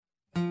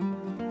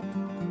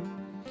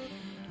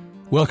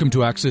Welcome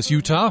to Access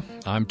Utah.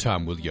 I'm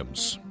Tom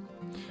Williams.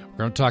 We're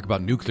going to talk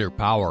about nuclear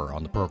power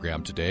on the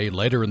program today.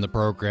 Later in the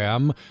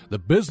program, the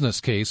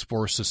business case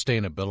for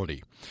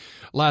sustainability.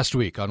 Last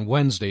week, on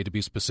Wednesday to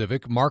be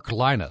specific, Mark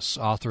Lynas,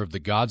 author of The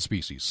God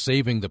Species,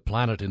 Saving the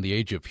Planet in the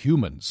Age of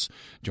Humans,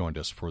 joined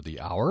us for the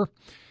hour.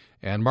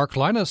 And Mark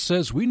Lynas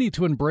says we need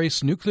to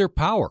embrace nuclear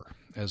power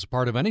as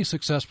part of any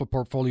successful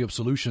portfolio of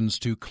solutions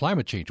to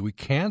climate change. We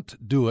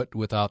can't do it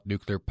without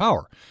nuclear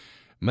power.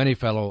 Many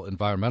fellow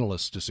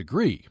environmentalists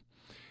disagree.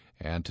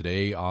 And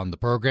today on the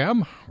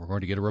program, we're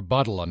going to get a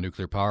rebuttal on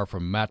nuclear power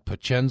from Matt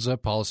Pacienza,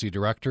 Policy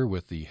Director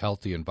with the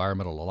Healthy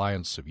Environmental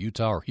Alliance of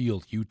Utah, or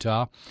HEAL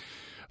Utah.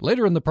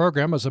 Later in the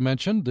program, as I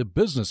mentioned, the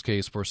business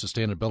case for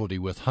sustainability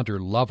with Hunter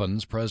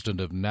Lovins,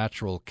 President of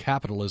Natural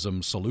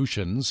Capitalism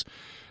Solutions.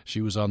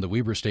 She was on the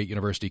Weber State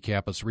University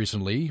campus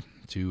recently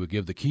to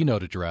give the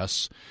keynote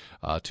address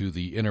to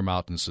the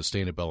Intermountain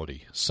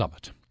Sustainability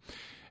Summit.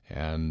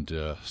 And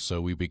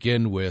so we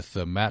begin with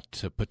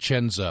Matt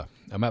Pacienza.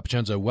 Matt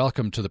Pacienza,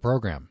 welcome to the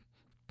program.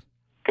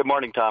 Good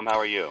morning, Tom. How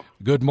are you?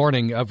 Good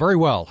morning. Very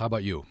well. How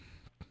about you?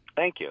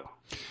 Thank you.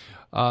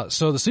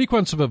 So the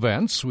sequence of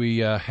events, we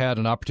had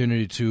an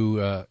opportunity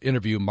to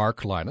interview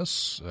Mark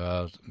Lynas,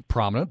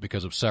 prominent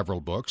because of several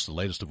books, the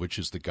latest of which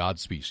is The God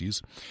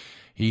Species.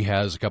 He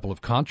has a couple of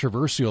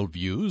controversial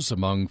views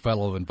among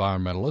fellow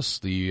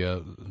environmentalists.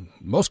 The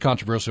most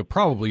controversial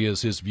probably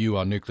is his view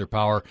on nuclear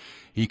power.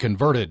 He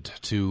converted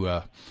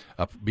to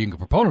being a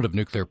proponent of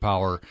nuclear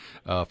power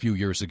a few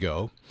years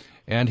ago.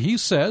 And he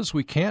says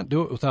we can't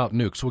do it without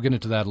nukes. We'll get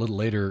into that a little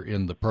later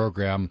in the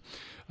program.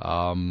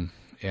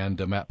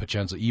 And Matt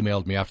Pacienza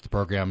emailed me after the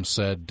program,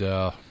 said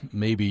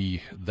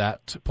maybe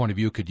that point of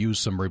view could use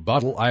some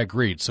rebuttal. I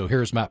agreed. So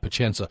here's Matt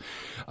Pacienza.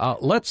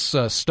 Let's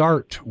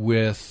start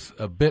with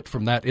a bit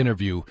from that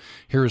interview.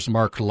 Here's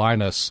Mark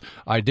Lynas.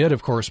 I did,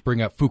 of course,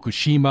 bring up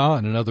Fukushima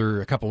and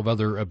a couple of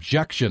other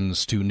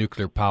objections to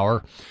nuclear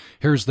power.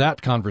 Here's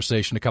that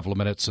conversation, a couple of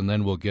minutes, and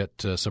then we'll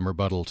get some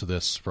rebuttal to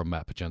this from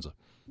Matt Pacienza.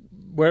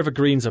 Wherever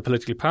Greens are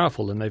politically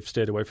powerful, then they've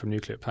steered away from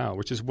nuclear power,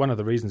 which is one of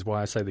the reasons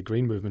why I say the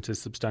Green movement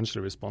is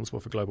substantially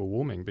responsible for global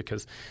warming,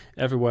 because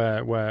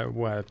everywhere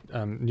where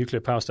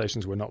nuclear power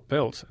stations were not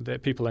built,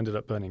 people ended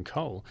up burning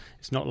coal.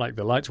 It's not like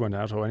the lights went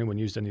out or anyone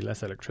used any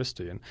less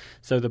electricity. And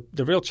so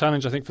the real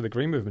challenge, I think, for the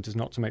Green movement is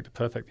not to make the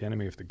perfect the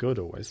enemy of the good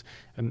always,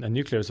 and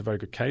nuclear is a very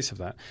good case of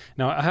that.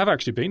 Now, I have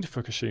actually been to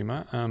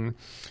Fukushima,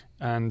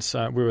 and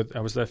I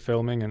was there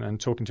filming and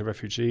talking to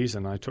refugees,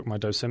 and I took my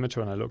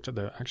dosimeter and I looked at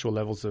the actual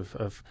levels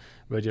of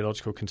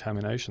radiological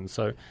contamination.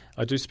 So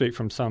I do speak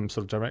from some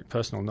sort of direct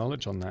personal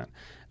knowledge on that.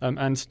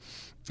 And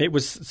it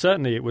was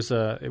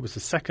the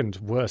second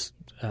worst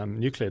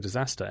nuclear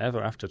disaster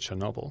ever after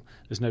Chernobyl.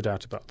 There's no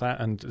doubt about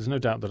that, and there's no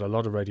doubt that a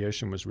lot of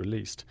radiation was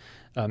released.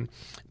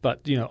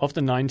 But of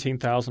the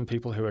 19,000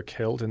 people who were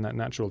killed in that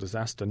natural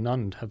disaster,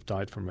 none have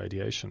died from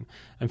radiation.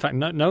 In fact,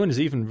 no one has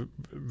even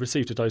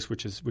received a dose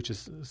which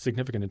is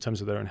significant in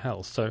terms of their own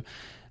health. So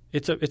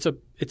it's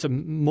a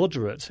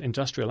moderate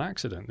industrial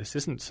accident. This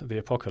isn't the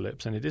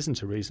apocalypse, and it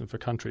isn't a reason for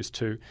countries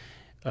to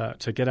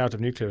get out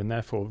of nuclear and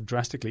therefore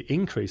drastically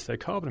increase their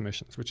carbon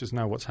emissions, which is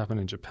now what's happened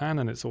in Japan,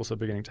 and it's also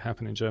beginning to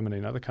happen in Germany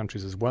and other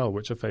countries as well,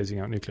 which are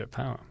phasing out nuclear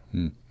power.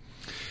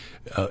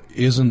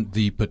 Isn't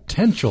the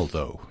potential,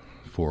 though,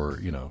 for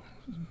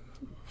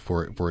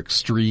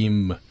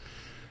extreme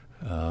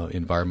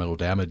environmental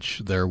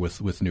damage there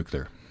with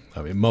nuclear?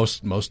 I mean,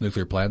 most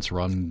nuclear plants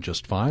run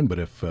just fine, but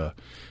if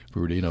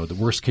we were to, the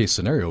worst case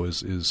scenario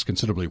is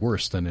considerably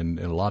worse than in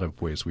a lot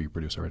of ways we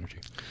produce our energy.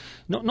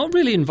 Not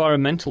really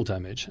environmental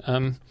damage.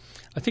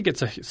 I think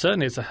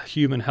certainly it's a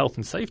human health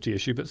and safety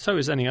issue, but so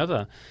is any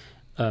other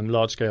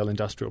large-scale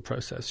industrial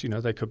process.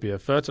 There could be a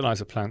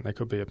fertilizer plant, there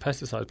could be a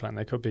pesticide plant,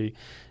 there could be,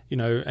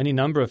 any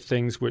number of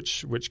things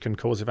which can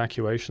cause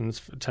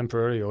evacuations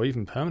temporarily or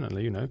even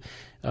permanently.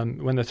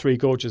 When the Three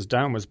Gorges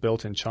Dam was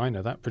built in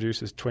China, that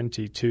produces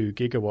 22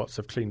 gigawatts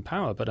of clean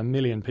power, but 1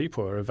 million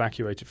people are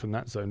evacuated from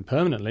that zone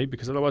permanently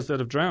because otherwise they'd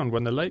have drowned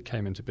when the lake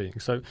came into being.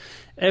 So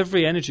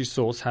every energy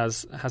source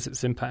has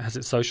its impact, has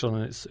its social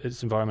and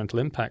its environmental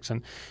impacts.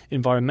 And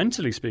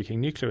environmentally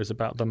speaking, nuclear is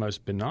about the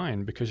most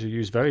benign because you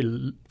use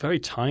very, very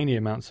tiny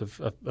amounts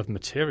of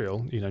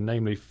material,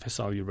 namely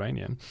fissile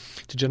uranium,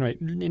 to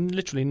generate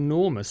literally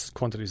enormous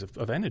quantities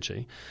of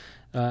energy.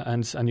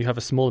 And you have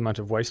a small amount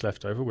of waste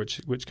left over,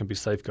 which can be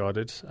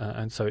safeguarded,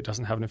 and so it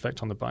doesn't have an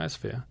effect on the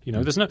biosphere.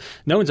 There's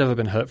no one's ever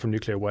been hurt from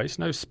nuclear waste.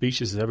 No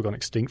species has ever gone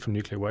extinct from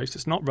nuclear waste.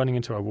 It's not running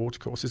into our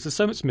watercourses. There's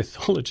so much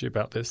mythology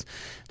about this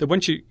that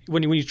when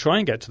you try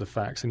and get to the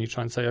facts and you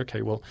try and say,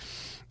 okay, well,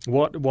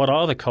 what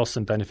are the costs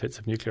and benefits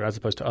of nuclear as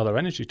opposed to other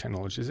energy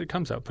technologies, it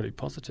comes out pretty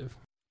positive.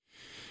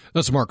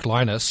 That's Mark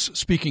Lynas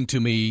speaking to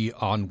me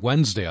on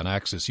Wednesday on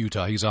Access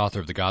Utah. He's author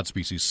of The God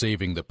Species,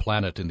 Saving the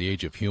Planet in the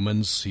Age of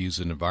Humans. He's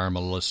an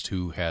environmentalist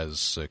who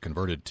has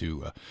converted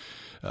to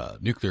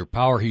nuclear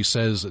power. He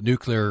says that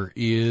nuclear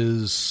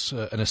is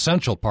an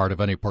essential part of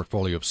any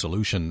portfolio of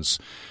solutions.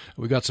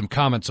 We got some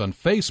comments on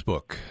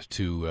Facebook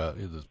to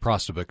the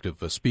prospect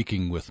of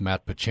speaking with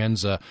Matt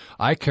Pacienza.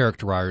 I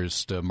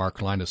characterized Mark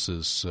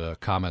Lynas's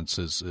comments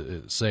as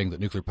saying that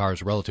nuclear power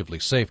is relatively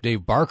safe.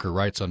 Dave Barker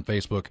writes on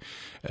Facebook,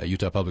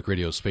 Utah Public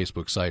Radio's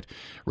Facebook site,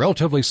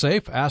 relatively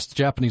safe. Ask the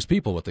Japanese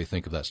people what they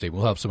think of that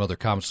statement. We'll have some other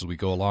comments as we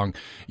go along.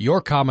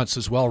 Your comments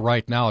as well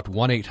right now at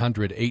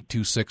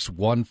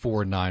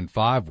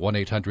 1-800-826-1495,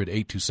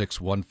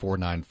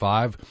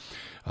 1-800-826-1495.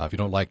 If you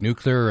don't like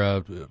nuclear,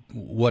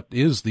 what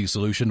is the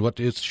solution?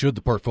 Should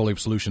the portfolio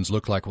of solutions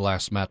look like? We'll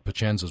ask Matt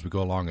Pacienza as we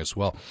go along as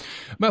well.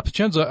 Matt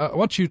Pacienza, I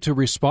want you to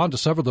respond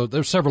to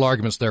there's several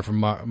arguments there from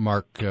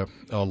Mark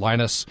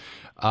Lynas.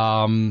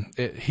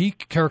 He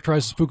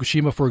characterizes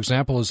Fukushima, for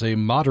example, as a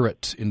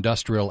moderate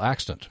industrial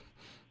accident.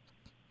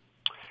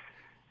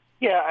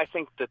 Yeah, I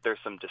think that there's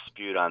some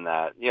dispute on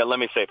that. Let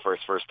me say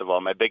first of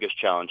all, my biggest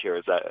challenge here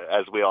is that,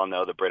 as we all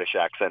know, the British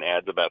accent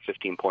adds about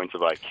 15 points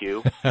of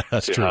IQ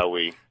That's to true.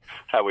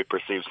 how we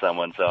perceive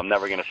someone. So I'm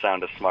never going to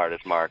sound as smart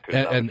as Mark.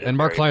 And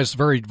Mark Lynas is a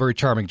very, very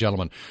charming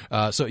gentleman. Go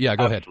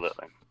ahead.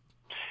 Absolutely.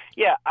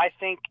 Yeah, I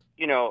think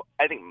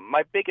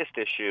my biggest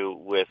issue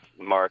with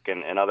Mark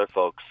and other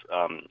folks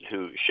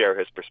who share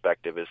his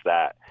perspective is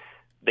that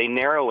they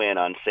narrow in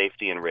on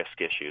safety and risk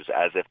issues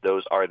as if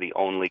those are the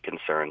only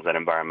concerns that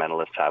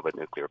environmentalists have with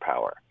nuclear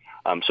power.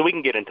 So we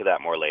can get into that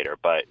more later,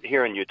 but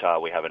here in Utah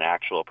we have an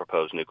actual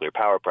proposed nuclear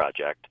power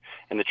project,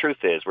 and the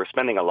truth is we're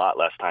spending a lot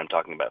less time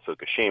talking about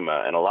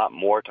Fukushima and a lot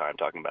more time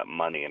talking about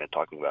money and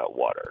talking about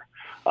water.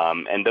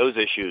 And those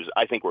issues,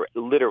 I think, were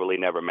literally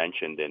never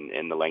mentioned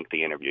in the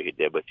lengthy interview he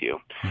did with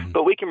you. Mm-hmm.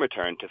 But we can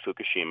return to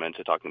Fukushima and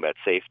to talking about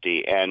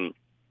safety, and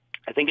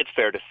I think it's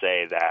fair to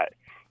say that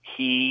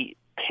he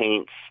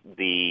paints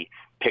the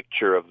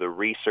picture of the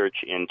research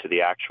into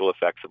the actual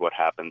effects of what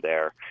happened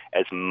there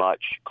as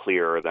much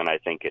clearer than I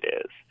think it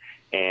is.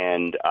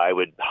 And I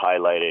would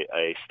highlight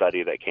a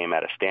study that came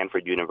out of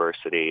Stanford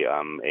University,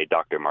 a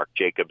Dr. Mark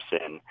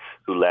Jacobson,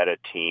 who led a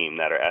team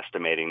that are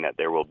estimating that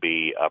there will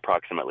be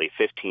approximately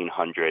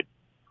 1,500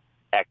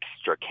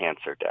 extra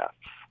cancer deaths.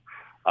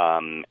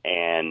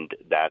 And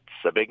that's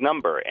a big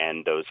number,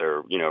 and those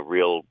are,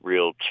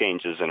 real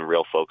changes in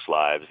real folks'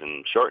 lives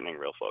and shortening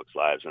real folks'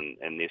 lives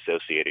and the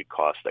associated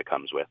cost that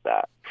comes with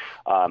that.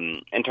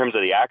 In terms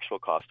of the actual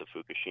cost of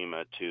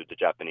Fukushima to the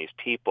Japanese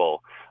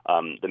people,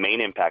 the main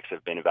impacts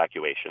have been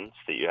evacuations.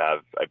 That you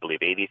have, I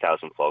believe,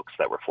 80,000 folks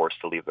that were forced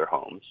to leave their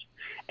homes,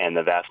 and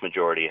the vast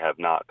majority have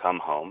not come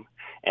home.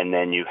 And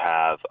then you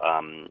have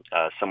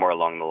somewhere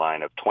along the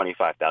line of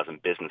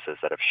 25,000 businesses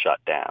that have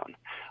shut down,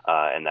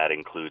 and that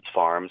includes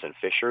farms and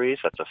fisheries.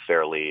 That's a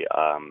fairly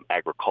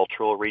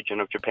agricultural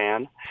region of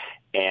Japan.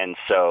 And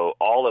so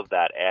all of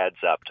that adds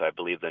up to, I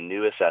believe, the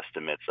newest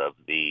estimates of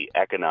the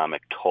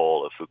economic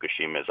toll of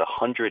Fukushima is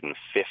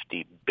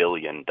 $150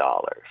 billion.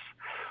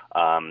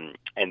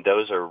 And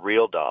those are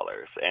real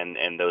dollars,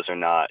 and those are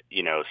not,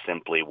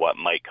 simply what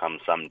might come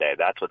someday.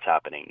 That's what's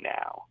happening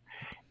now.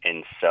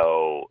 And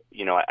so,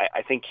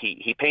 I think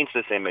he paints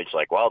this image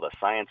like, well, the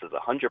science is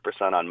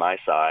 100% on my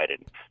side,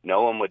 and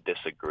no one would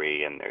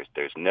disagree, and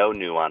there's no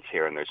nuance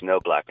here, and there's no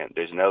black and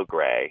there's no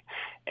gray.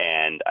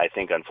 And I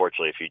think,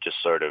 unfortunately, if you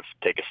just sort of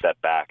take a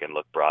step back and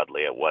look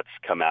broadly at what's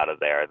come out of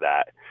there,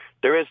 that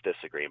there is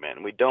disagreement,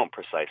 and we don't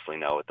precisely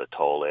know what the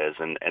toll is,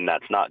 and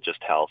that's not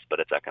just health, but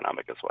it's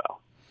economic as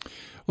well.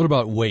 What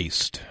about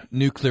waste?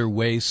 Nuclear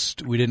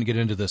waste. We didn't get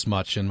into this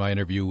much in my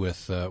interview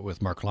with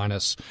Mark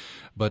Lynas,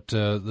 but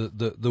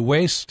the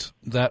waste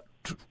that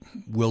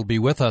will be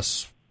with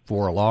us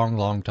for a long,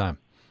 long time.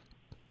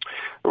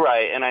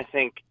 Right, and I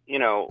think,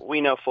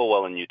 we know full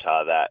well in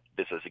Utah that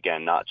this is,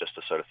 again, not just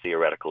a sort of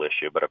theoretical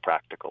issue, but a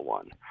practical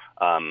one.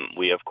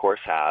 We, of course,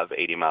 have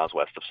 80 miles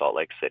west of Salt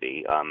Lake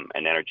City, an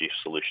energy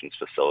solutions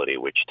facility,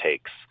 which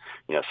takes,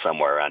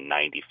 somewhere around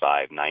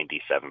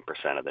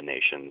 97% of the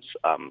nation's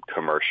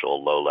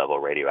commercial low-level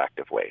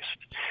radioactive waste.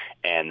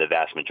 And the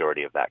vast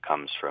majority of that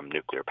comes from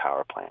nuclear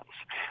power plants.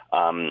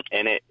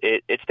 And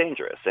it's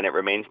dangerous, and it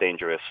remains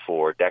dangerous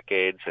for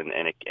decades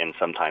and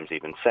sometimes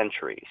even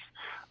centuries.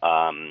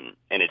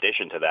 In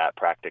addition to that,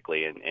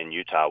 practically in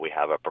Utah, we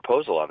have a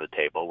proposal on the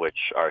table,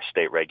 which our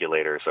state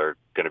regulators are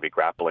going to be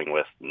grappling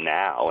with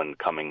now in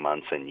coming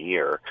months and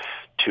year,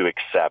 to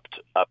accept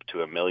up to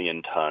 1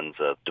 million tons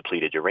of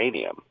depleted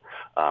uranium,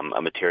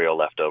 a material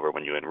left over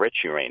when you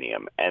enrich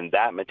uranium. And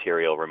that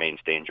material remains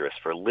dangerous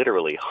for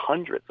literally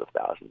hundreds of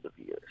thousands of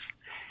years.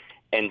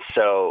 And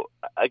so,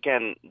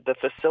 again, the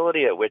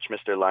facility at which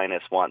Mr.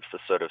 Lynas wants to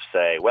sort of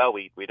say, well,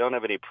 we don't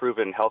have any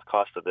proven health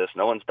cost of this.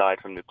 No one's died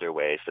from nuclear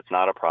waste. It's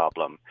not a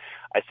problem.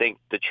 I think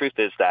the truth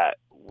is that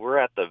we're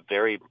at the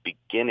very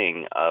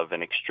beginning of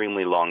an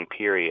extremely long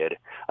period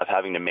of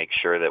having to make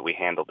sure that we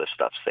handle this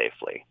stuff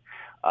safely.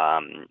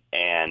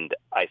 And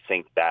I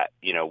think that,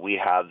 we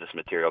have this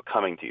material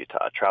coming to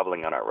Utah,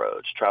 traveling on our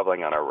roads,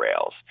 traveling on our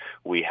rails.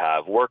 We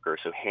have workers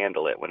who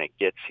handle it when it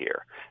gets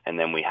here, and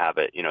then we have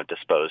it,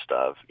 disposed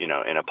of, in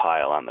a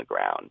pile on the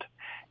ground.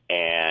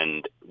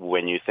 And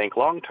when you think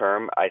long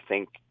term, I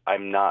think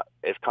I'm not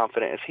as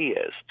confident as he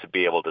is to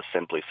be able to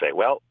simply say,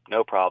 well,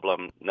 no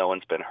problem, no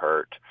one's been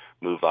hurt,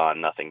 move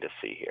on, nothing to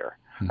see here.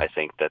 I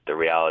think that the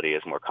reality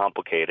is more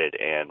complicated,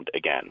 and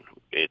again,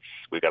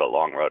 we've got a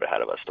long road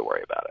ahead of us to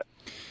worry about it.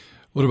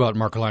 What about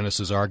Mark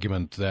Lynas'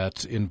 argument that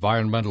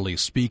environmentally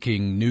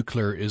speaking,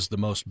 nuclear is the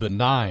most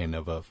benign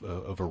of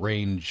a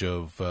range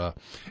of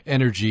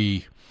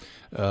energy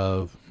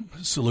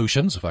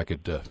solutions, if I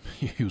could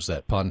use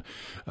that pun,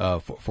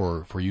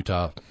 for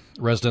Utah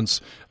residents?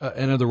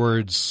 In other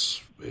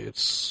words,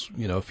 it's,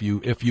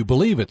 if you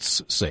believe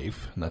it's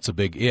safe, and that's a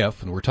big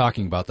if, and we're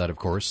talking about that, of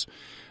course,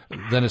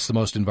 then it's the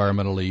most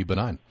environmentally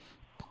benign.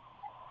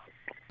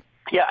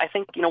 Yeah, I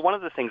think, one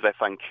of the things I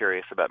find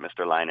curious about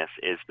Mr. Lynas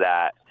is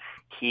that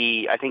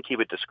I think he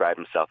would describe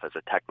himself as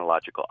a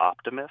technological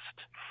optimist,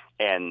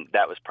 and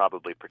that was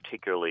probably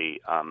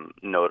particularly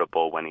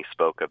notable when he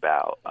spoke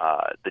about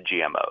the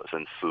GMOs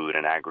and food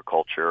and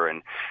agriculture,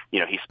 and,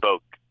 he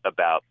spoke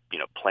about,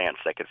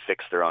 plants that could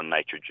fix their own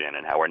nitrogen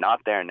and how we're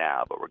not there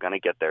now, but we're going to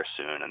get there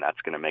soon, and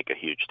that's going to make a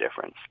huge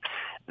difference.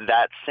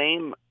 That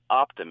same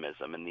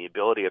optimism and the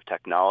ability of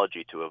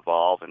technology to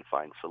evolve and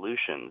find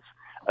solutions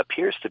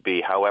appears to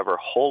be, however,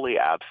 wholly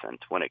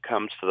absent when it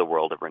comes to the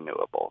world of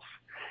renewables.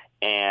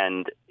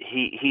 And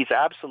he's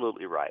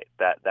absolutely right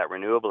that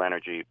renewable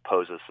energy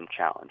poses some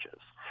challenges.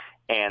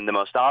 And the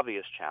most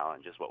obvious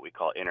challenge is what we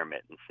call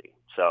intermittency.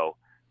 So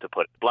to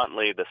put it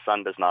bluntly, the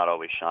sun does not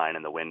always shine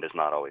and the wind does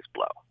not always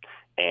blow.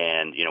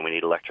 And, we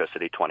need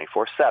electricity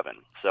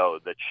 24/7. So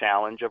the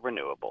challenge of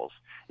renewables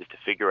is to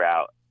figure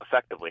out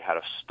effectively how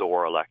to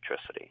store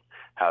electricity,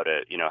 how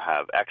to,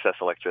 have excess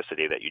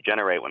electricity that you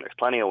generate when there's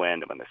plenty of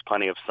wind and when there's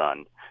plenty of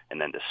sun, and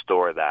then to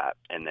store that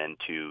and then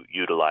to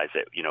utilize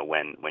it,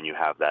 when you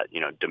have that,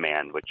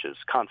 demand, which is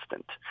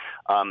constant.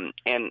 And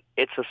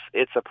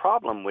it's a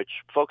problem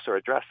which folks are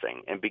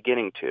addressing and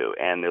beginning to,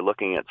 and they're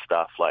looking at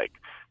stuff like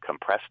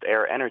compressed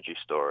air energy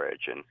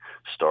storage and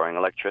storing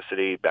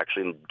electricity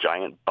actually in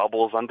giant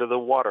bubbles under the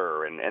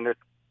water, and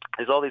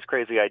there's all these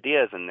crazy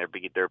ideas, and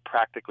they're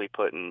practically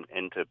put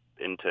into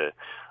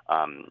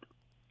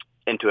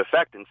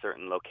effect in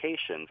certain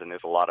locations, and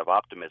there's a lot of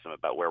optimism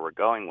about where we're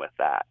going with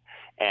that.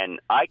 And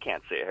I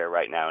can't sit here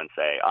right now and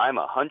say I'm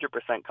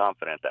 100%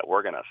 confident that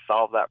we're going to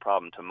solve that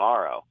problem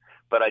tomorrow,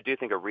 but I do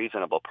think a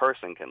reasonable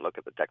person can look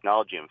at the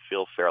technology and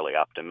feel fairly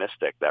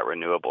optimistic that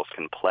renewables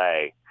can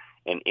play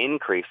an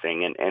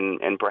increasing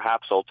and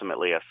perhaps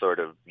ultimately a sort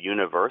of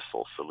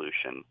universal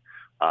solution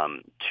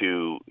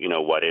to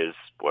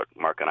what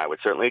Mark and I would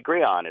certainly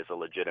agree on is a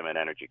legitimate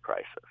energy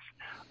crisis.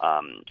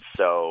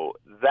 So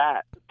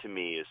that to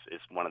me is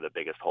one of the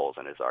biggest holes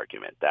in his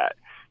argument, that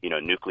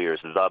nuclear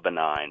is the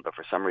benign, but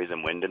for some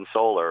reason wind and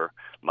solar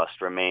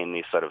must remain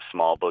these sort of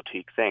small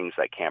boutique things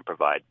that can't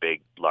provide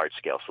big large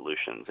scale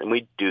solutions. And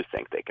we do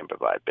think they can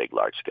provide big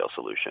large scale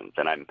solutions,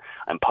 and I'm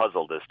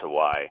puzzled as to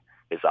why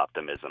his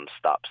optimism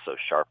stops so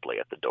sharply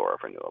at the door of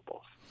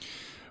renewables.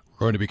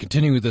 We're going to be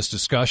continuing this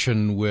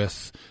discussion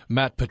with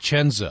Matt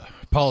Pacienza,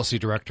 Policy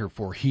Director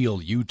for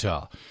HEAL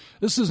Utah.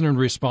 This is in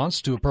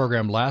response to a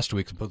program last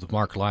week with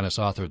Mark Lynas,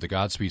 author of The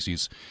God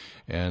Species,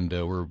 and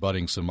we're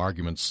rebutting some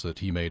arguments that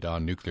he made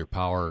on nuclear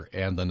power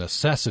and the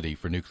necessity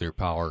for nuclear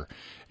power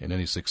in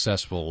any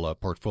successful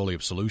portfolio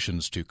of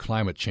solutions to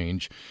climate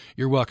change.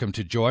 You're welcome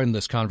to join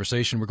this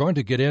conversation. We're going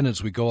to get in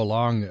as we go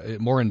along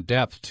more in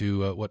depth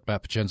to what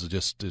Matt Pacienza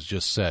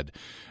just said.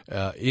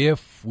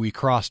 If we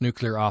cross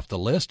nuclear off the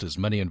list, as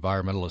many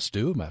environmentalists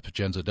do, Matt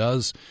Pacienza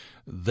does,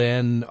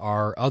 then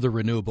are other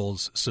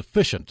renewables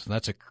sufficient? And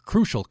that's a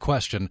crucial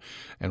question,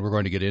 and we're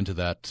going to get into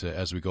that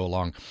as we go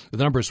along. The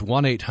number is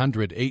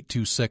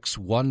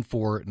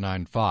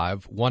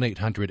 1-800-826-1495,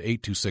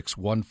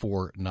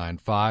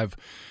 1-800-826-1495,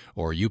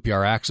 or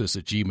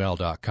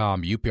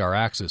upraccess@gmail.com,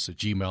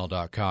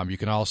 upraccess@gmail.com. You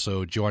can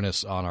also join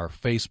us on our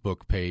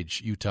Facebook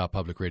page, Utah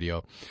Public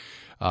Radio.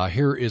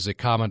 Here is a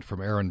comment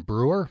from Aaron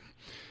Brewer.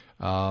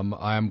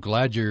 I'm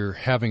glad you're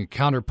having a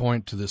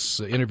counterpoint to this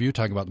interview,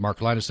 talking about the Mark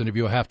Lynas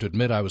interview. I have to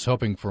admit I was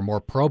hoping for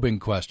more probing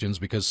questions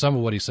because some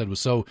of what he said was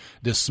so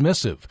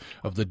dismissive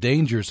of the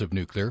dangers of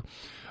nuclear.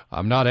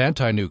 I'm not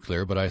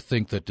anti-nuclear, but I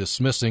think that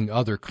dismissing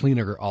other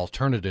cleaner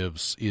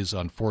alternatives is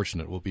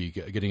unfortunate. We'll be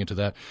getting into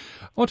that.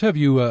 I want to have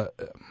you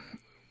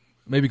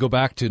maybe go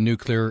back to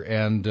nuclear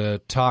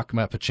and talk,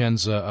 Matt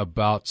Pacienza,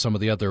 about some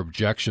of the other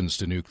objections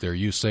to nuclear.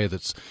 You say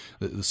that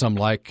some,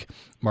 like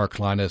Mark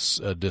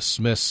Lynas,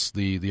 dismiss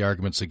the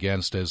arguments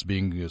against as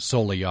being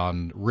solely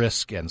on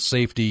risk and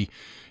safety.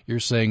 You're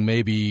saying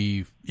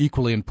maybe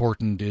equally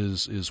important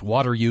is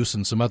water use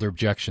and some other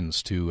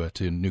objections to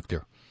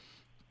nuclear.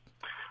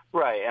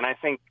 Right, and I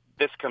think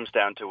this comes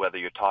down to whether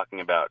you're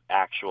talking about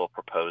actual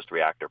proposed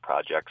reactor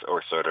projects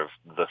or sort of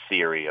the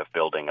theory of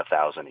building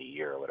 1,000 a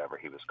year or whatever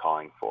he was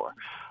calling for.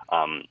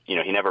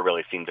 He never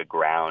really seemed to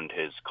ground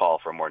his call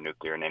for more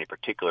nuclear in any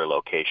particular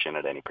location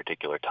at any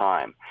particular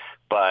time.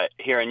 But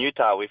here in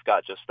Utah, we've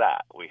got just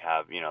that. We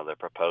have, the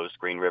proposed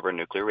Green River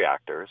nuclear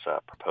reactors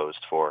proposed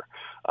for,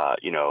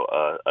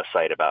 a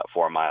site about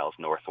 4 miles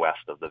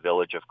northwest of the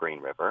village of Green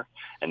River,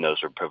 and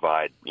those would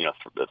provide,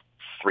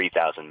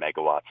 3,000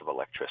 megawatts of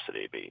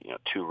electricity, be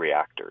 2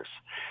 reactors.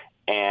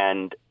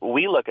 And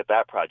we look at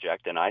that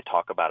project, and I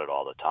talk about it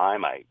all the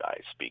time. I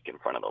speak in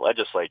front of the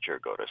legislature,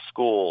 go to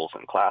schools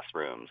and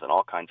classrooms and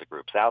all kinds of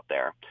groups out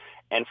there.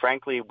 And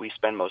frankly, we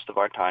spend most of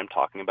our time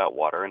talking about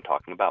water and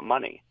talking about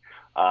money.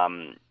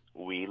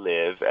 We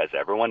live, as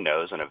everyone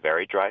knows, in a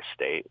very dry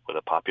state with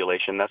a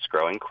population that's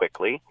growing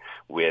quickly,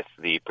 with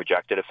the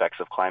projected effects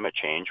of climate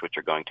change, which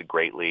are going to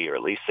greatly or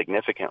at least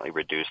significantly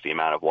reduce the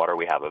amount of water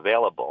we have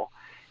available.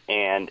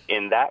 And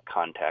in that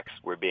context,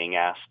 we're being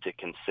asked to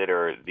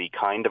consider the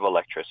kind of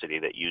electricity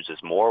that uses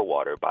more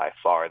water by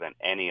far than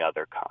any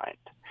other kind.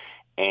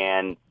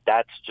 And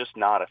that's just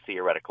not a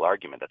theoretical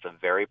argument. That's a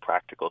very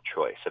practical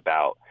choice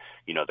about,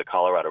 the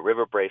Colorado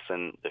River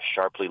Basin, the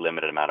sharply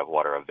limited amount of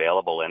water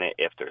available in it,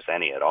 if there's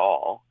any at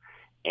all.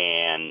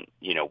 And,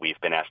 we've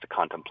been asked to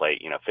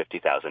contemplate,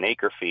 50,000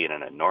 acre feet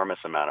and an enormous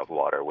amount of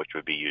water, which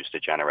would be used to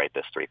generate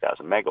this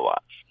 3,000 megawatts.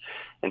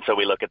 And so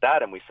we look at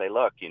that and we say,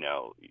 look,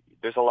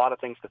 there's a lot of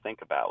things to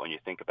think about when you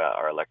think about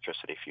our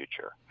electricity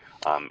future.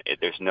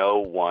 There's no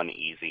one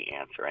easy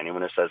answer.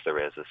 Anyone who says there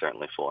is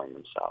certainly fooling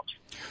themselves.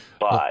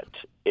 But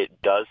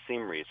it does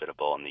seem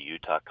reasonable in the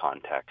Utah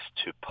context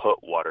to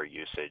put water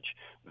usage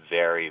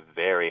very,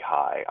 very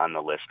high on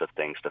the list of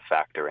things to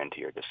factor into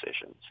your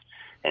decisions.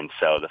 And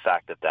so the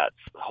fact that that's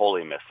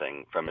wholly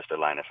missing from Mr.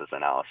 Lynas'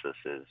 analysis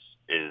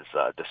is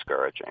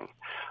discouraging.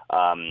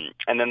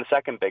 And then the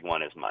second big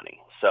one is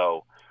money.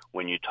 So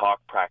when you talk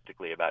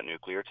practically about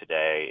nuclear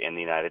today in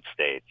the United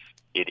States,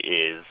 it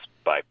is,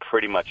 by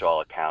pretty much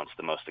all accounts,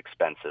 the most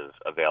expensive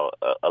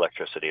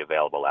electricity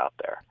available out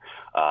there.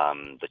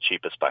 The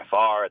cheapest by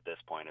far at this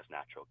point is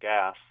natural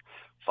gas,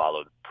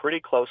 followed pretty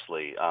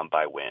closely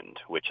by wind,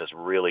 which has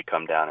really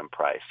come down in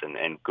price.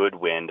 And good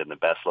wind in the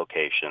best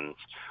locations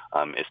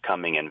is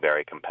coming in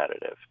very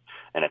competitive.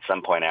 And at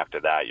some point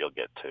after that, you'll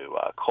get to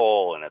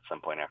coal, and at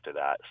some point after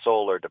that,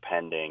 solar,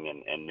 depending,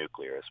 and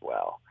nuclear as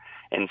well.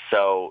 And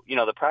so,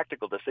 the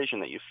practical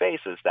decision that you face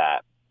is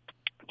that,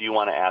 do you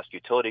want to ask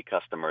utility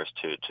customers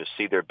to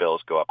see their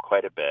bills go up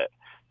quite a bit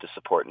to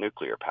support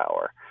nuclear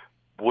power?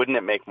 Wouldn't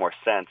it make more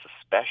sense,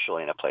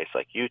 especially in a place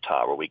like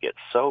Utah, where we get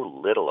so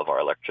little of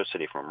our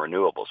electricity from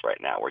renewables right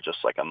now? We're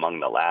just like among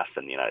the last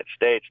in the United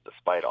States,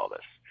 despite all this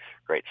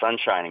great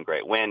sunshine and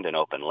great wind and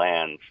open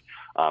lands.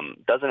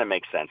 Doesn't it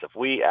make sense if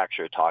we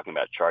actually are talking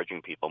about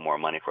charging people more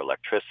money for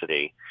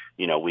electricity,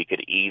 we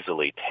could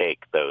easily take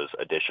those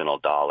additional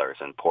dollars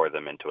and pour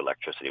them into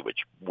electricity, which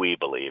we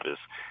believe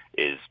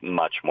is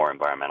much more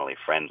environmentally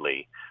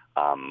friendly,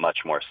 much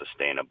more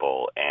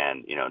sustainable,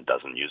 and,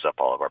 doesn't use up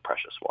all of our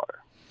precious water.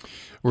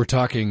 We're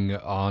talking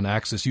on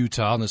Access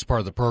Utah on this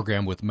part of the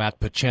program with Matt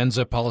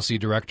Pacienza, Policy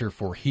Director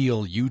for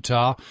HEAL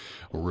Utah.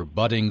 We're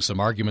rebutting some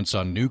arguments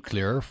on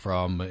nuclear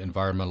from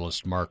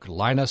environmentalist Mark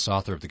Lynas,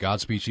 author of The God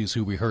Species,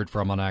 who we heard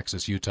from on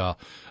Access Utah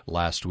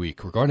last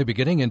week. We're going to be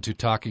getting into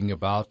talking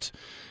about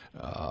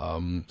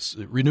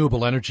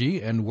renewable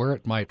energy and where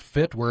it might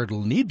fit, where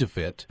it'll need to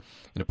fit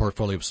in a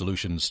portfolio of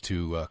solutions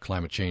to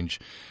climate change.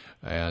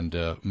 And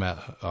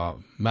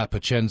Matt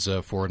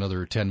Pacienza for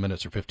another 10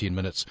 minutes or 15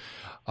 minutes.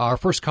 Our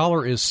first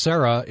caller is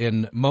Sarah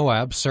in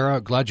Moab.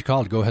 Sarah, glad you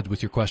called. Go ahead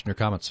with your question or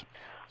comments.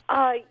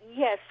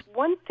 Yes.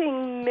 One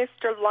thing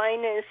Mr.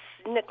 Lynas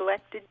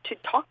neglected to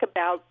talk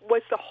about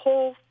was the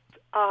whole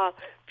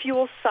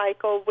fuel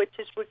cycle which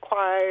is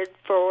required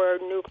for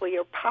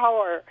nuclear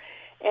power.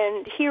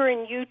 And here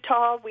in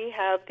Utah, we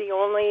have the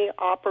only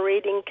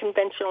operating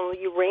conventional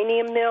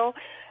uranium mill.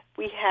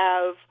 We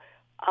have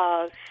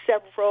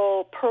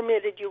several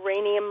permitted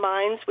uranium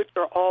mines, which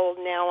are all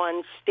now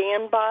on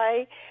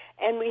standby,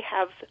 and we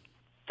have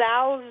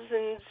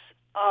thousands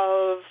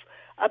of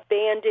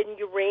abandoned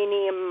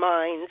uranium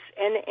mines.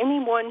 And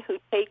anyone who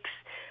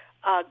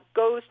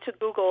goes to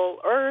Google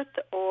Earth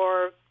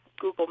or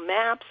Google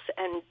Maps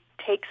and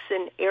takes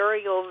an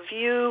aerial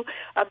view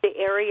of the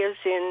areas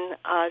in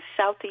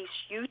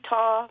southeast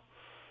Utah,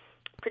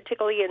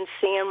 particularly in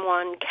San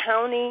Juan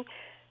County,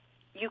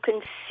 you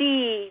can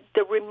see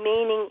the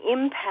remaining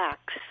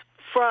impacts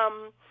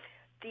from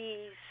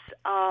these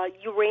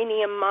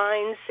uranium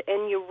mines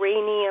and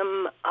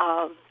uranium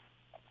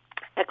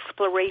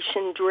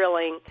exploration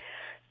drilling.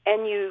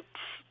 And you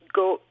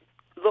go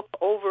look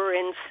over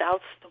in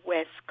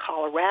southwest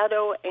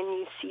Colorado and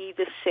you see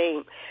the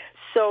same.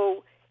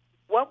 So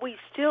what we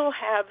still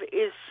have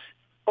is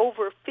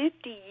over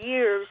 50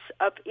 years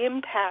of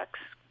impacts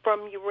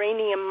from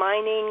uranium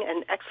mining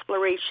and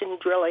exploration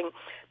drilling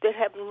that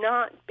have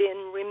not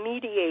been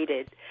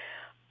remediated.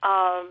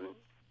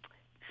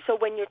 So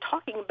when you're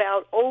talking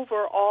about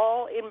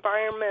overall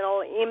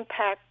environmental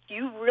impact,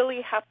 you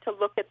really have to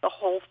look at the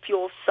whole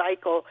fuel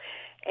cycle.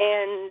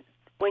 And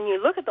when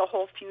you look at the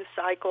whole fuel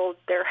cycle,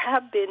 there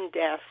have been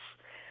deaths,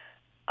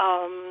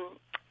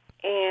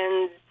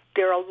 and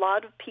there are a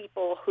lot of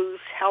people whose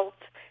health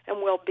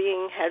and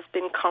well-being has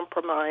been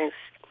compromised.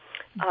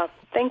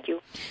 Thank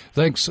you.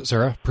 Thanks,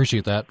 Sarah.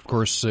 Appreciate that. Of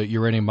course,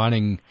 uranium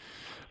mining,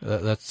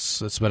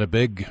 that's been a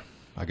big,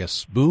 I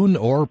guess, boon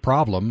or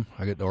problem,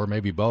 or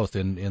maybe both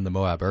in the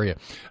Moab area.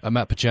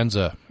 Matt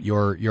Pacienza,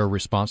 your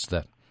response to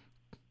that?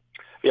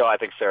 I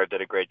think Sarah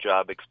did a great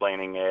job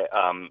explaining it.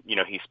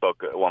 He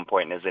spoke at one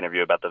point in his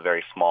interview about the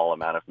very small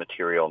amount of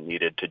material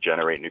needed to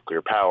generate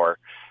nuclear power.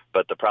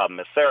 But the problem,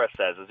 as Sarah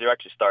says, is you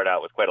actually start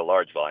out with quite a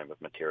large volume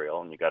of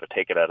material, and you got to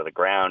take it out of the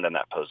ground, and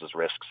that poses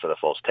risks to the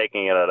folks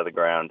taking it out of the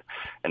ground.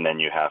 And then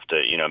you have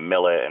to,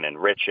 mill it and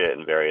enrich it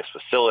in various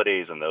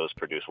facilities, and those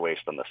produce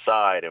waste on the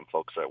side, and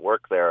folks that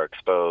work there are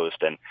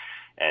exposed, and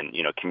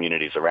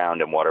communities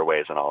around and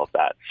waterways and all of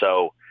that.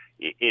 So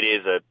it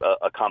is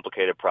a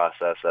complicated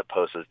process that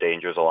poses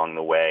dangers along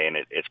the way, and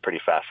it's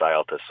pretty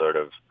facile to sort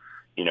of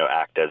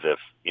act as if,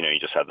 you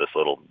just have this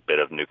little bit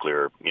of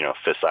nuclear,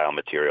 fissile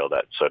material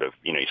that sort of,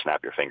 you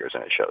snap your fingers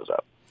and it shows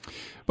up.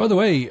 By the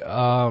way,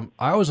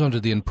 I was under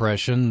the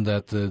impression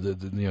that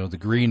the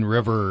Green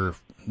River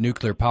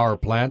nuclear power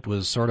plant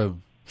was sort of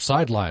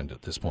sidelined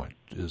at this point.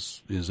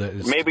 Is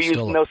that maybe you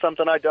know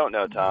something I don't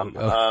know, Tom?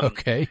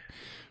 Okay.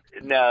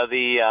 No,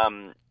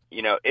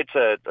 it's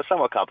a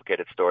somewhat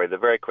complicated story. The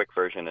very quick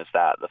version is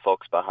that the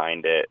folks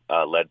behind it,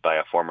 led by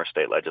a former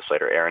state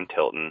legislator, Aaron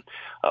Tilton,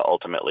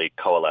 ultimately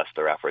coalesced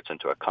their efforts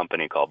into a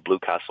company called Blue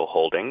Castle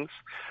Holdings.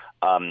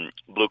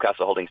 Blue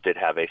Castle Holdings did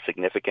have a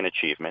significant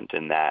achievement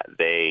in that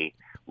they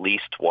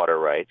leased water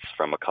rights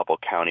from a couple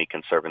county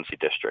conservancy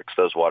districts.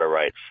 Those water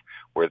rights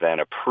were then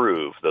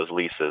approved, those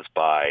leases,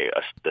 by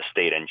the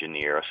state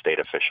engineer, a state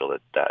official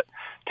that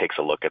takes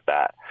a look at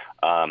that.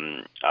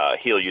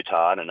 Heal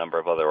Utah and a number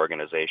of other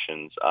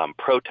organizations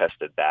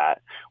protested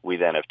that. We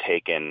then have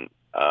taken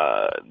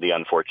the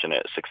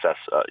unfortunate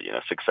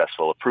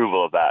successful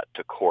approval of that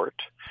to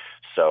court.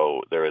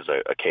 So there is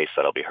a case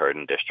that'll be heard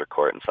in district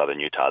court in southern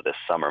Utah this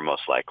summer,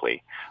 most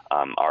likely,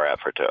 our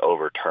effort to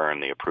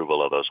overturn the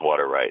approval of those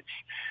water rights.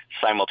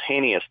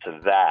 Simultaneous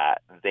to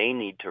that, they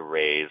need to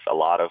raise a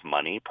lot of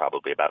money,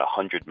 probably about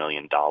 $100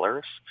 million,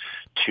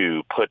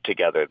 to put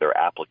together their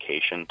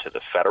application to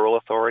the federal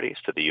authorities,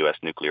 to the U.S.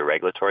 Nuclear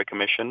Regulatory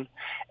Commission.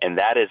 And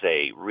that is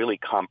a really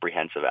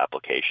comprehensive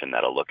application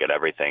that'll look at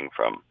everything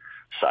from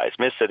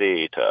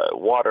seismicity to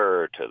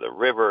water to the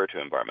river to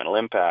environmental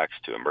impacts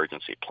to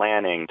emergency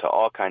planning to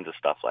all kinds of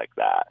stuff like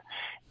that.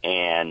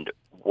 And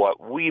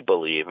what we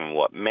believe and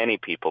what many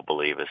people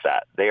believe is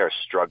that they are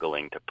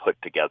struggling to put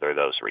together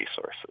those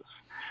resources.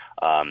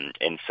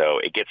 And so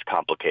it gets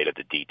complicated,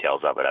 the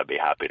details of it. I'd be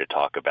happy to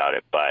talk about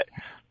it. But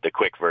the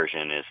quick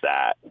version is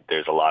that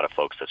there's a lot of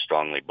folks that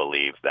strongly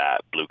believe that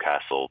Blue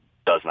Castle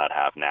does not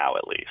have now,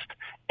 at least,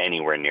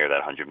 anywhere near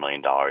that $100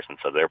 million. And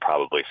so they're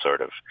probably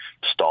sort of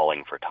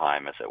stalling for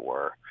time, as it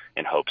were,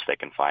 in hopes they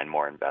can find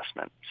more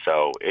investment.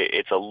 So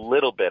it's a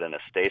little bit in a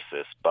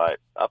stasis, but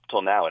up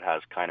till now it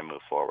has kind of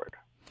moved forward.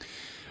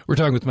 We're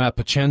talking with Matt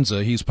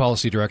Pacienza. He's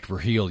policy director for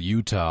Heal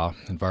Utah,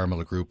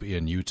 environmental group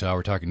in Utah.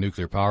 We're talking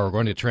nuclear power. We're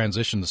going to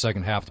transition the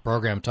second half of the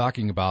program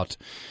talking about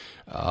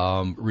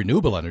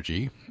renewable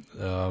energy.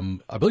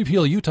 I believe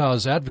Heal Utah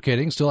is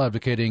still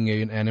advocating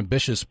an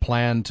ambitious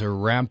plan to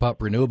ramp up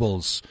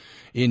renewables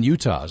in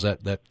Utah. Is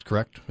that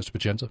correct, Mr.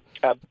 Pacienza?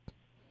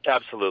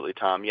 Absolutely,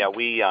 Tom. Yeah,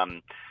 we,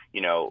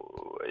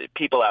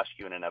 people ask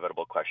you an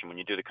inevitable question when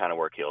you do the kind of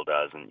work Heal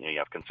does, and you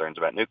have concerns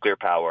about nuclear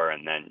power,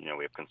 and then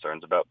we have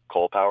concerns about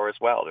coal power as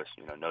well. There's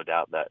no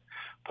doubt that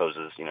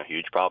poses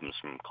huge problems,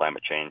 from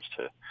climate change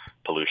to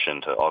pollution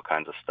to all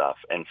kinds of stuff.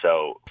 And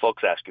so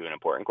folks ask you an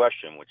important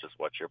question, which is,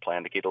 what's your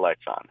plan to keep the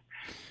lights on?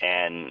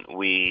 And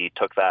we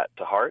took that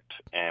to heart,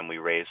 and we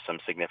raised some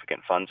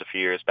significant funds a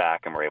few years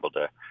back, and were able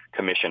to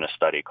commission a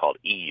study called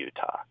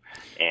eUtah.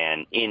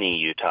 And in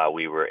eUtah,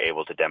 we were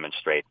able to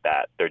demonstrate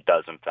that there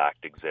does in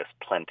fact exist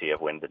plenty of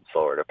wind and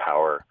solar to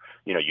power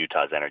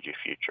Utah's energy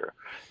future.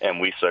 And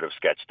we sort of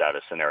sketched out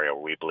a scenario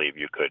where we believe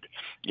you could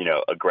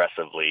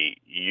aggressively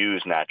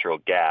use natural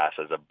gas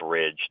as a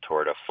bridge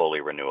toward a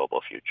fully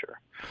renewable future.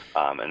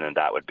 And then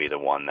that would be the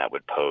one that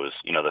would pose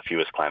the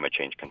fewest climate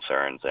change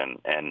concerns, and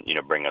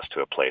bring us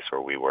to a place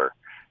where we were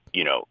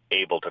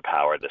able to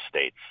power the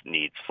state's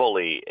needs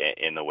fully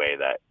in the way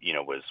that,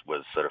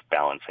 was sort of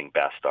balancing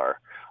best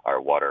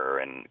our water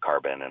and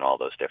carbon and all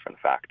those different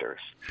factors.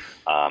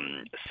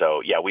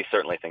 So yeah, we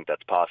certainly think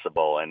that's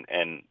possible.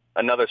 And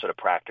another sort of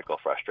practical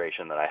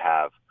frustration that I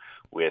have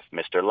with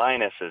Mr.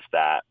 Lynas is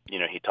that,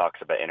 he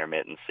talks about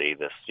intermittency,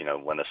 this,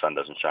 when the sun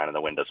doesn't shine and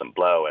the wind doesn't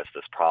blow, as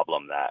this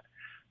problem that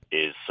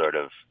is sort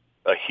of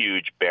a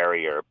huge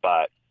barrier.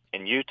 But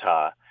in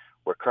Utah,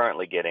 we're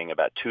currently getting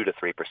about 2 to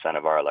 3%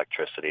 of our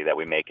electricity that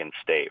we make in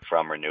state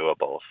from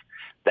renewables.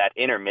 That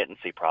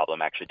intermittency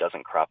problem actually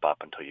doesn't crop up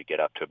until you get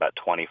up to about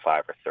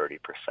 25 or 30%.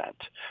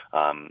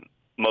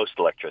 most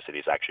electricity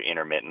is actually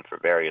intermittent for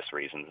various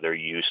reasons. They're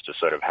used to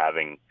sort of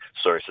having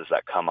sources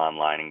that come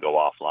online and go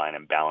offline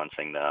and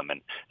balancing them,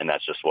 and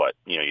that's just what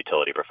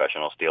utility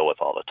professionals deal with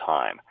all the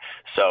time.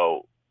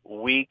 So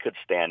we could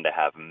stand to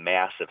have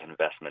massive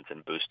investments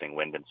in boosting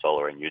wind and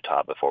solar in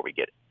Utah before we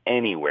get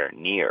anywhere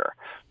near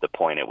the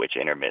point at which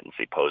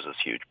intermittency poses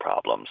huge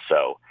problems.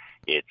 So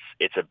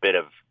it's a bit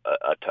of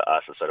to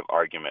us a sort of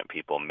argument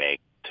people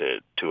make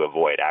to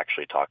avoid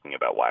actually talking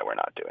about why we're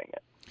not doing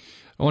it.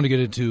 I want to get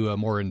into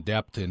more in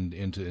depth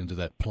into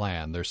that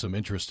plan. There's some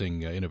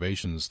interesting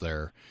innovations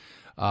there.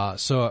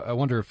 So I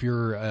wonder if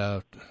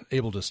you're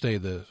able to stay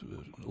the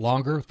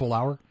longer, full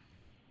hour,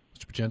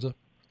 Mr. Pacienza?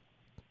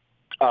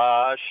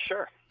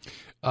 Sure.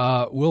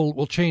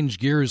 We'll change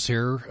gears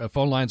here.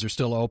 Phone lines are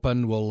still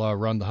open. We'll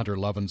run the Hunter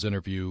Lovins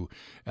interview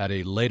at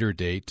a later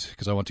date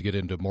because I want to get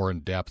into more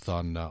in depth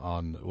on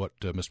what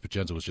Mr.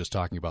 Pacienza was just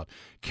talking about.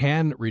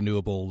 Can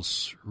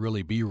renewables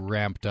really be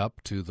ramped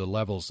up to the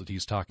levels that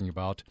he's talking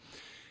about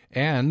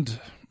and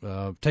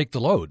take the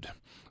load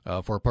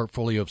for a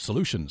portfolio of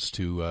solutions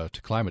to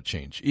climate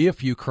change?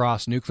 If you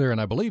cross nuclear,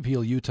 and I believe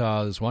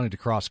Utah is wanting to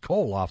cross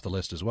coal off the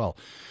list as well.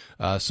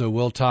 So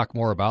we'll talk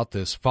more about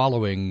this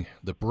following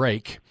the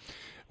break.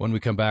 When we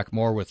come back,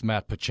 more with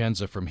Matt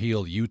Pacienza from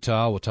Heal,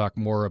 Utah. We'll talk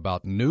more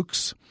about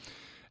nukes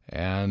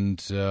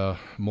and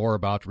more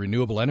about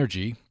renewable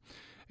energy.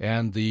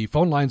 And the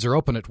phone lines are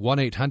open at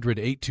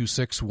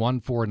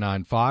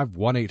 1-800-826-1495,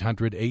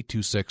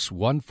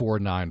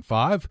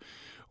 1-800-826-1495,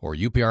 or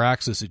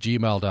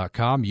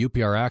upraccess@gmail.com.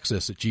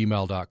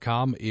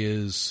 upraccess@gmail.com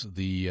is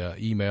the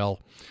email.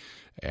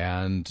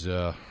 And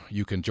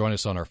you can join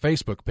us on our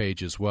Facebook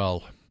page as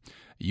well,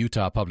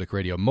 Utah Public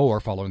Radio. More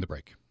following the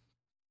break.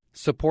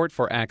 Support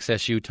for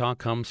Access Utah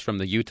comes from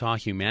the Utah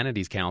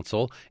Humanities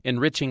Council,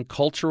 enriching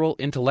cultural,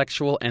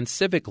 intellectual, and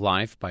civic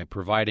life by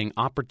providing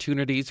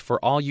opportunities for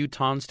all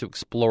Utahns to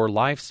explore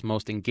life's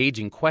most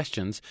engaging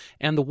questions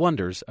and the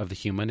wonders of the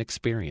human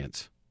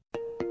experience.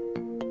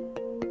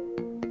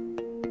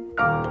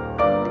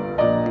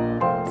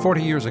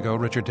 40 years ago,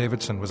 Richard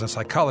Davidson was a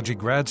psychology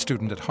grad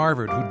student at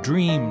Harvard who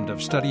dreamed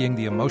of studying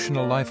the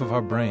emotional life of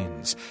our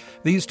brains.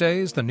 These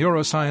days, the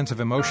neuroscience of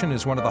emotion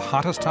is one of the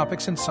hottest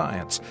topics in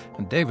science,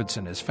 and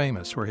Davidson is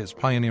famous for his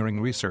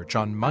pioneering research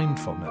on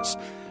mindfulness.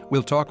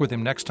 We'll talk with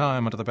him next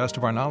time on To the Best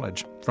of Our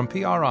Knowledge from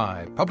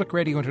PRI, Public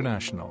Radio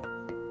International.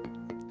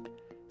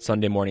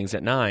 Sunday mornings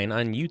at 9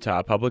 on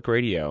Utah Public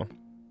Radio.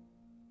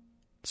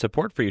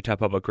 Support for Utah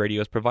Public Radio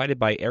is provided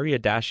by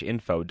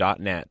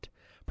area-info.net.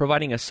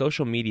 Providing a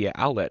social media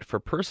outlet for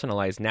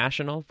personalized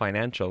national,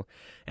 financial,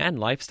 and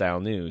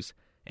lifestyle news.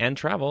 And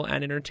travel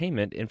and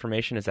entertainment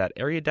information is at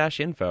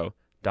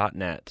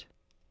area-info.net.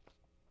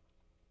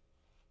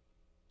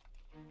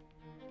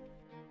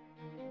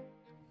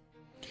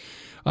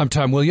 I'm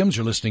Tom Williams.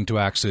 You're listening to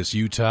Access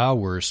Utah.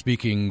 We're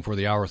speaking for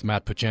the hour with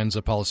Matt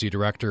Pacienza, Policy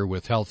Director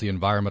with Healthy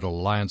Environmental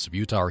Alliance of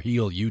Utah, or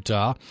HEAL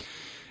Utah.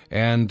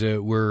 And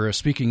we're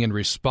speaking in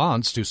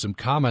response to some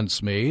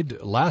comments made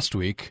last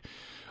week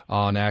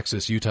on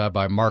Access Utah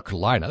by Mark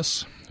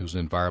Lynas, who's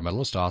an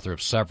environmentalist, author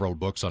of several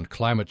books on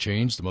climate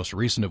change, the most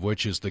recent of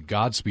which is The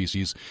God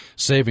Species,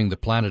 Saving the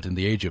Planet in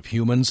the Age of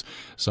Humans.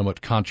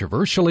 Somewhat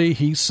controversially,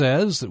 he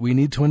says that we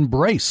need to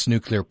embrace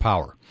nuclear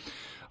power.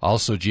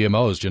 Also,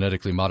 GMOs,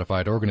 genetically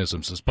modified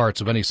organisms, as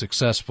parts of any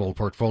successful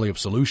portfolio of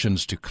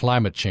solutions to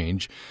climate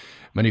change.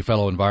 Many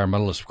fellow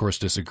environmentalists, of course,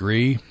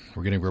 disagree.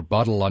 We're getting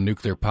rebuttal on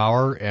nuclear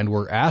power, and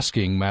we're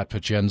asking Matt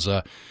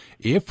Pacienza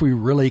if we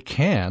really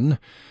can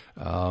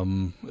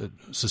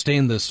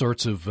sustain the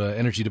sorts of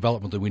energy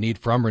development that we need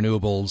from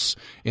renewables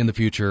in the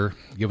future,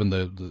 given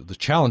the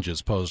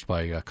challenges posed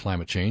by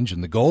climate change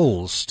and the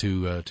goals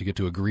to get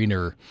to a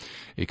greener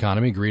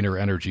economy, greener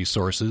energy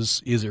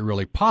sources. Is it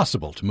really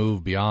possible to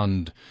move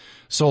beyond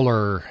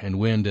solar and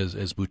wind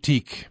as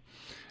boutique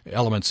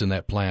elements in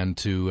that plan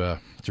to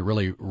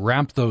really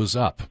ramp those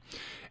up?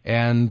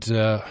 And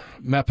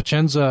Matt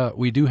Pacienza,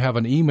 we do have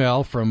an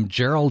email from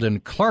Gerald in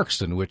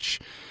Clarkston,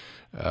 which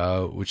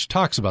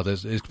talks about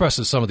this,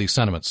 expresses some of these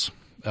sentiments.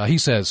 He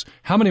says,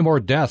 how many more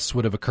deaths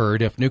would have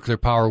occurred if nuclear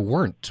power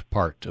weren't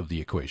part of the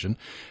equation?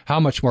 How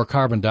much more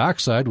carbon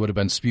dioxide would have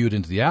been spewed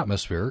into the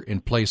atmosphere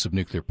in place of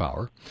nuclear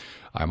power?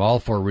 I'm all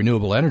for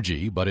renewable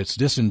energy, but it's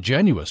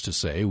disingenuous to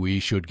say we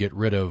should get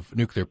rid of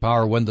nuclear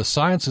power when the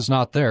science is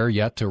not there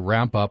yet to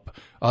ramp up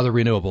other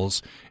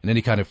renewables in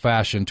any kind of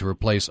fashion to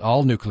replace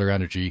all nuclear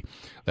energy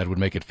that would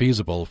make it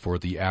feasible for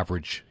the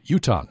average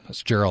Utahn.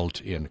 That's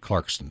Gerald in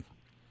Clarkston.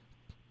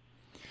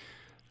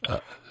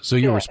 So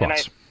your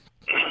response?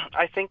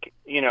 I think,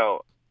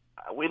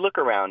 we look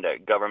around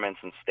at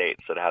governments and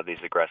states that have these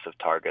aggressive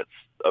targets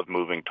of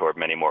moving toward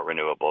many more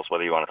renewables,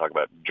 whether you want to talk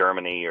about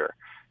Germany or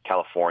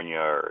California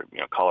or,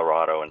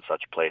 Colorado and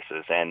such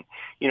places. And,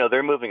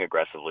 they're moving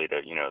aggressively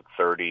to,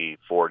 30,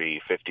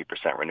 40,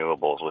 50%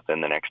 renewables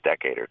within the next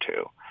decade or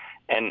two.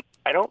 And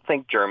I don't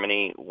think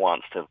Germany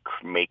wants to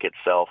make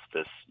itself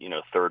this,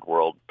 third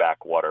world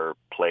backwater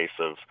place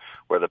of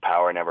where the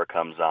power never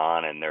comes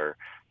on and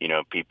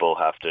people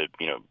have to,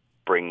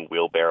 bring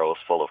wheelbarrows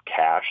full of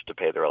cash to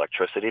pay their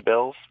electricity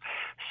bills.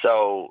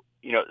 So,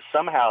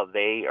 somehow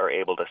they are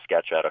able to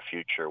sketch out a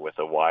future with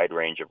a wide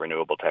range of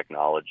renewable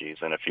technologies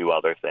and a few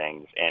other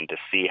things, and to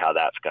see how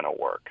that's going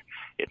to work.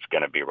 It's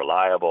going to be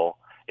reliable,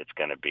 it's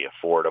going to be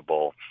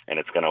affordable, and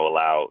it's going to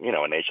allow,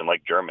 a nation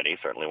like Germany,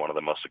 certainly one of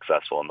the most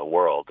successful in the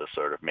world, to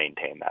sort of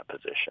maintain that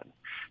position.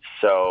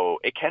 So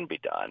it can be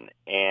done,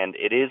 and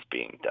it is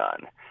being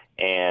done.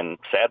 And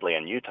sadly,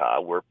 in Utah,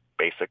 we're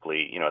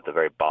basically, at the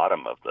very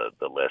bottom of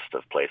the list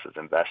of places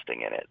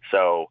investing in it.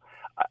 So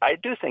I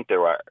do think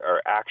there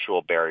are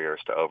actual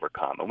barriers to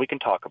overcome, and we can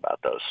talk about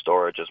those.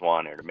 Storage is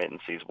one,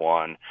 intermittency is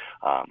one,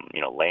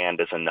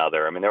 land is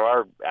another. I mean, there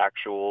are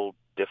actual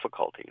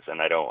difficulties,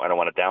 and I don't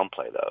want to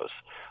downplay those.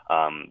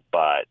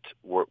 But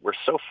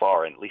we're so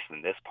far, at least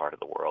in this part of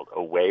the world,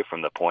 away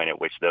from the point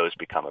at which those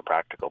become a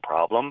practical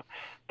problem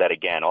that,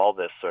 again, all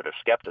this sort of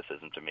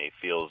skepticism to me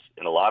feels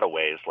in a lot of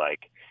ways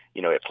like,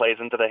 it plays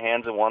into the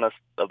hands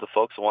of the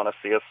folks who want to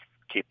see us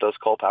keep those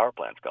coal power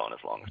plants going as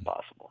long as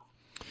possible.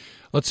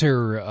 Let's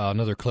hear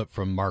another clip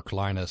from Mark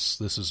Lynas.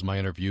 This is my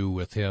interview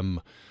with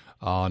him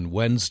on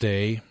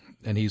Wednesday,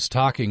 and he's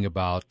talking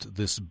about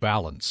this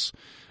balance,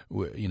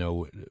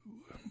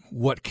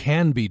 what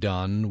can be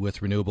done with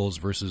renewables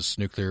versus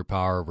nuclear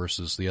power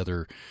versus the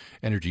other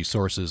energy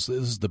sources. This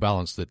is the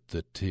balance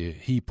that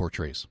he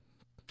portrays.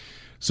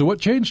 So what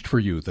changed for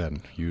you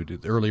then? The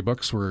early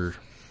books were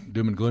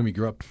doom and gloom. You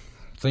grew up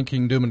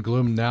thinking doom and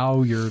gloom.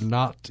 Now you're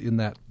not in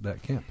that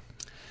camp.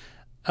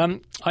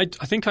 I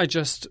think I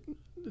just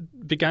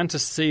began to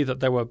see that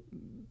there were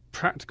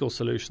practical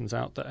solutions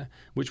out there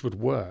which would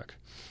work.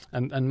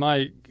 And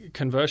my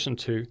conversion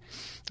to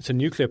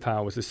nuclear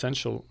power was an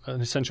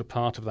essential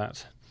part of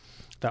that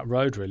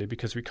road, really,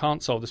 because we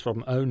can't solve this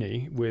problem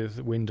only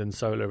with wind and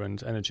solar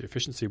and energy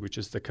efficiency, which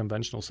is the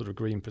conventional sort of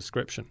green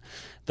prescription.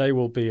 They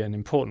will be an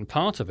important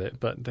part of it,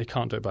 but they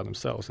can't do it by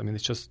themselves. I mean,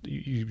 it's just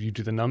you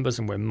do the numbers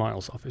and we're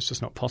miles off. It's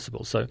just not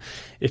possible. So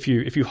if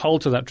you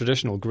hold to that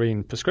traditional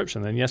green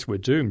prescription, then yes, we're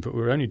doomed, but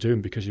we're only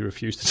doomed because you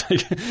refuse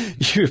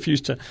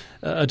to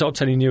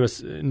adopt any newer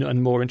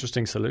and more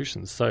interesting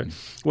solutions. So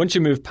once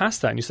you move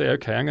past that and you say,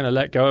 okay, I'm going to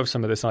let go of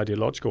some of this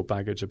ideological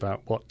baggage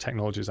about what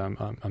technologies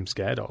I'm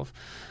scared of,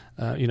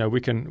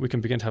 we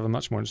can begin to have a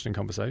much more interesting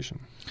conversation.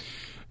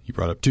 You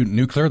brought up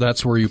nuclear.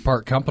 That's where you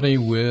part company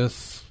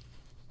with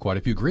quite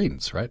a few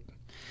Greens, right?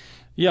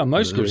 Yeah,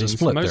 most There's Greens. a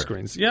split most there.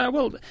 Greens. Yeah,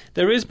 well,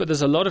 there is, but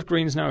there's a lot of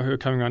Greens now who are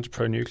coming around to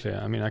pro-nuclear.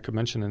 I mean, I could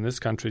mention in this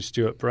country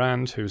Stuart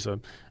Brand, who's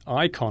an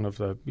icon of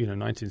the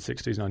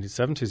 1960s,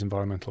 1970s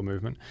environmental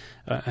movement,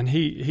 and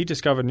he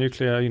discovered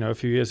nuclear a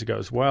few years ago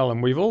as well.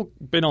 And we've all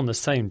been on the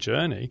same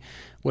journey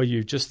where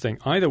you just think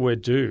either we're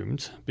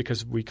doomed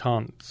because we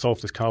can't solve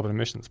this carbon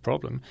emissions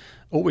problem,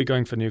 or we're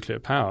going for nuclear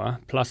power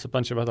plus a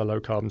bunch of other low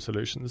carbon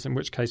solutions, in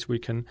which case we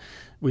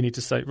need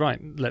to say,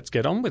 right, let's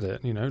get on with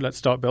it. Let's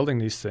start building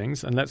these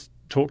things and let's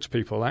talk to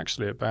people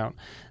actually about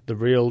the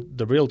real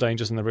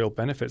dangers and the real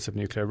benefits of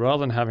nuclear,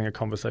 rather than having a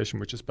conversation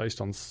which is based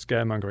on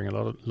scaremongering,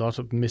 a lot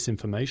of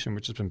misinformation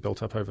which has been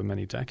built up over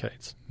many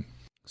decades.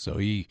 So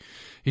he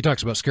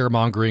talks about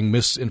scaremongering,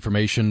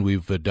 misinformation.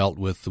 We've dealt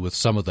with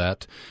some of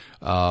that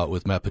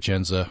with Matt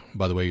Pacienza,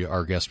 by the way,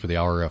 our guest for the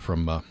hour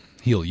from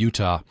Heal,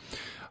 Utah.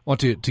 I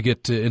want to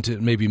get into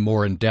maybe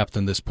more in depth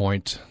in this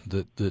point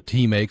that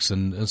he makes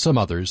and some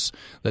others,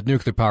 that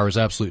nuclear power is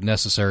absolutely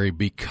necessary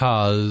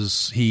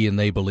because he and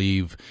they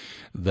believe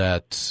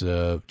that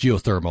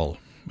geothermal,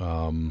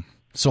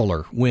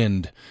 solar,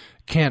 wind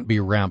can't be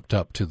ramped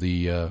up to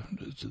the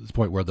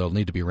point where they'll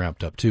need to be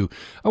ramped up to.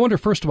 I wonder,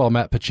 first of all,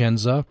 Matt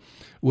Pacienza,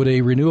 would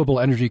a renewable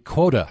energy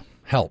quota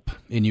help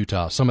in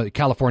Utah?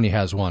 California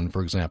has one,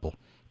 for example.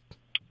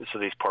 So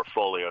these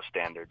portfolio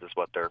standards is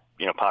what they're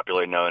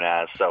popularly known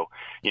as. So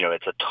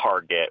it's a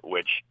target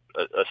which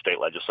a state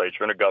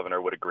legislature and a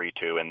governor would agree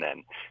to, and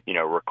then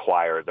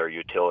require their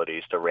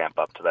utilities to ramp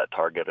up to that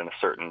target in a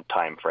certain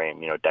time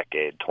frame,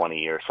 decade, 20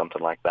 years,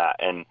 something like that.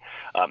 And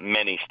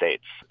many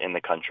states in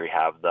the country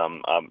have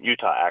them.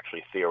 Utah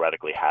actually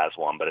theoretically has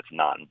one, but it's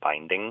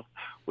non-binding,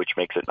 which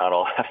makes it not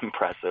all that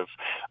impressive.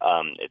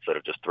 It sort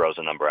of just throws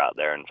a number out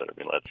there and sort of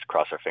let's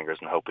cross our fingers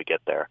and hope we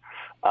get there.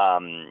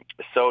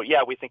 So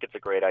yeah, we think it's a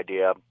great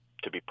idea.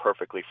 To be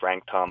perfectly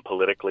frank, Tom,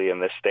 politically in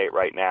this state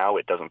right now,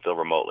 it doesn't feel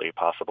remotely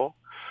possible.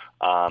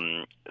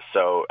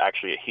 So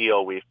actually at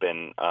HEAL, we've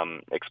been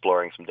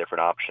exploring some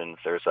different options.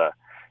 There's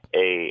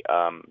a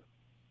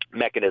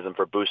mechanism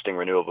for boosting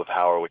renewable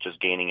power, which is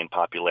gaining in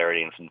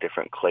popularity in some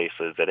different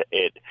places.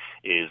 It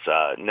is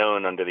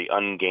known under the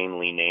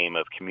ungainly name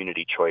of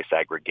community choice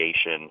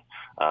aggregation.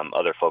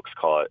 Other folks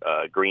call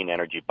it green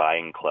energy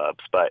buying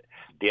clubs. But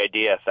the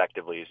idea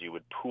effectively is you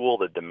would pool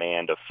the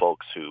demand of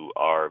folks who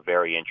are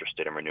very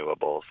interested in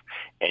renewables,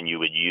 and you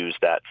would use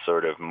that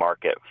sort of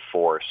market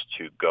force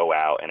to go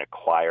out and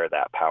acquire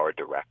that power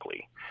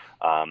directly.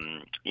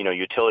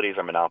 Utilities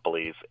are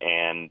monopolies,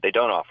 and they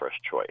don't offer us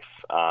choice.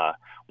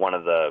 One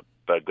of the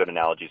good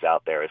analogies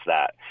out there is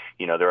that,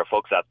 there are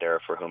folks out there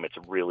for whom it's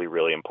really,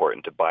 really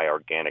important to buy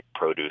organic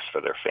produce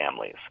for their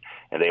families.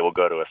 And they will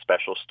go to a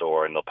special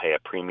store and they'll pay a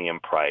premium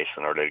price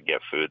in order to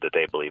get food that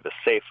they believe is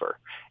safer.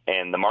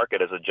 And the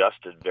market has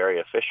adjusted very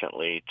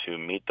efficiently to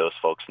meet those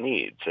folks'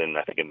 needs. And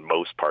I think in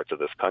most parts of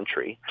this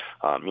country,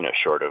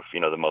 short of,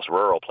 the most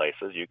rural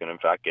places, you can in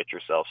fact get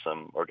yourself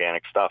some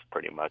organic stuff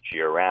pretty much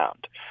year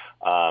round.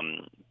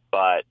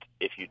 But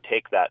if you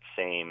take that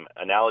same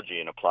analogy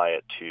and apply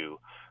it to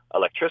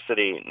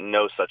electricity,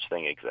 no such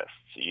thing exists.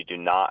 You do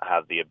not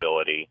have the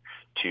ability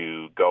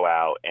to go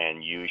out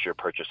and use your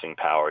purchasing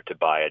power to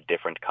buy a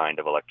different kind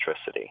of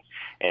electricity.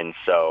 And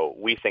so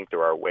we think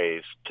there are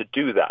ways to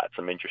do that,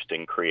 some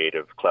interesting,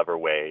 creative, clever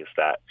ways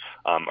that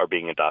are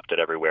being adopted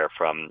everywhere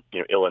from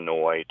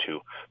Illinois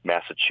to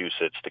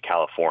Massachusetts to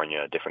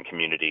California. Different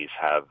communities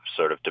have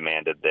sort of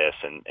demanded this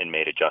and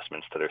made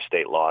adjustments to their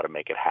state law to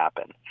make it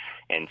happen.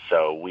 And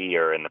so we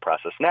are in the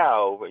process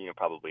now,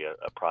 probably a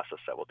process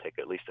that will take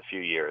at least a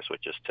few years,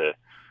 which is to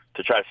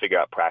try to figure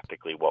out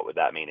practically what would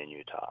that mean in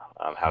Utah.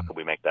 How could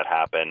we make that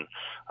happen?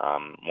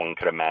 One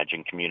could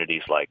imagine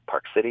communities like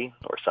Park City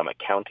or Summit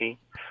County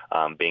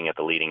being at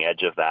the leading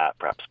edge of that,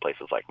 perhaps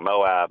places like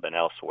Moab and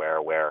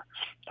elsewhere where,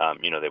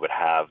 they would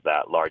have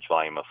that large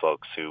volume of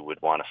folks who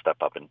would want to step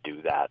up and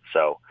do that.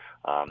 So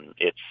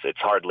it's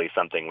hardly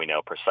something we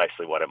know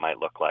precisely what it might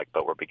look like,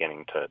 but we're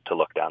beginning to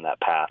look down that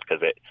path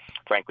because it,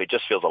 frankly,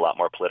 just feels a lot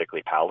more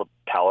politically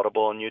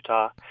palatable in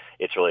Utah.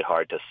 It's really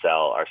hard to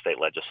sell our state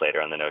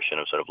legislator on the notion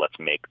of sort of let's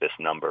make this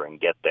number and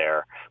get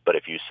there. But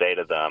if you say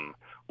to them,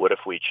 what if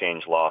we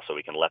change law so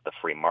we can let the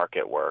free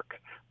market work,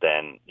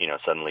 then,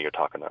 suddenly you're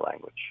talking their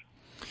language.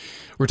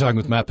 We're talking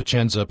with Matt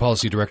Pacienza,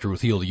 Policy Director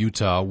with HEAL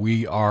Utah.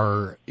 We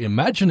are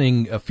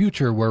imagining a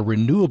future where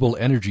renewable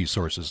energy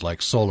sources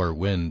like solar,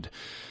 wind,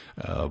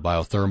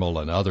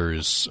 biothermal, and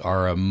others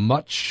are a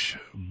much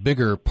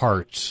bigger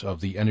part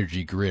of the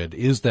energy grid.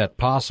 Is that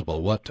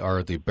possible? What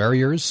are the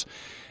barriers,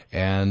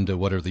 and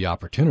what are the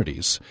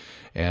opportunities?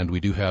 And we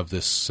do have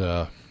this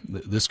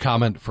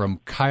comment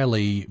from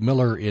Kylie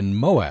Miller in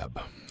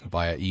Moab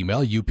via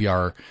email,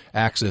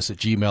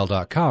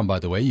 upraccess@gmail.com. By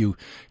the way, you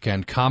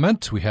can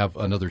comment. We have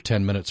another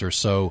 10 minutes or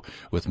so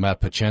with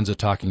Matt Pacienza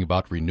talking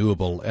about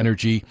renewable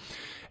energy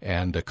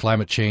and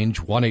climate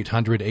change.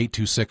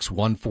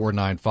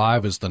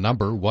 1-800-826-1495 is the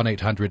number,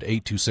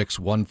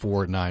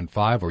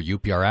 1-800-826-1495, or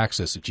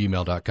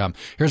upraccess@gmail.com.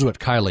 Here's what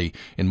Kylie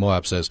in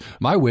Moab says.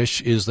 My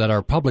wish is that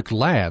our public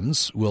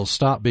lands will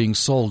stop being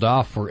sold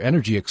off for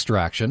energy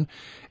extraction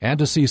and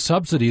to see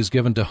subsidies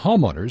given to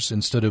homeowners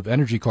instead of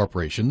energy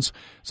corporations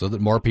so that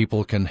more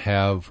people can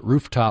have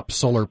rooftop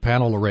solar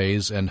panel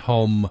arrays and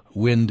home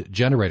wind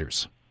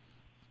generators.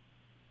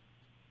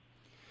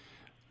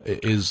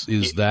 Is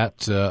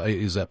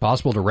that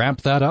possible to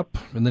ramp that up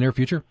in the near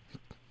future?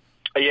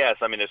 Yes,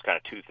 there's kind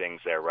of two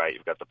things there, right?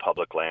 You've got the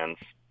public lands,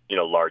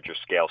 larger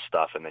scale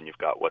stuff, and then you've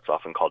got what's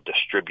often called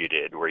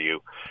distributed, where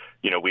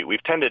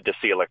we've tended to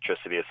see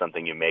electricity as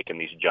something you make in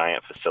these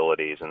giant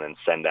facilities and then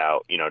send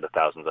out, to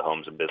thousands of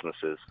homes and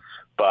businesses.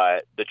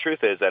 But the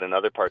truth is that in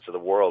other parts of the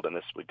world, and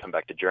this would come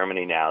back to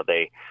Germany now,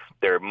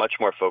 they're much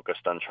more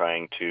focused on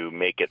trying to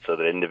make it so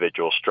that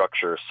individual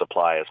structures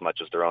supply as much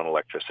as their own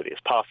electricity as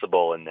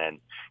possible, and then,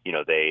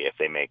 if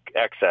they make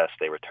excess,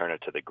 they return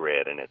it to the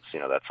grid, and it's,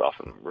 that's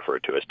often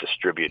referred to as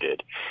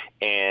distributed.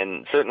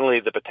 And certainly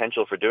the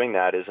potential for doing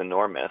that is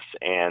enormous,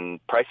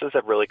 and prices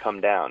have really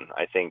come down.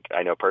 I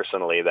know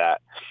personally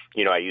that,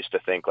 I used to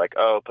think like,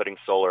 putting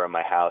solar in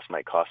my house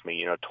might cost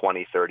me,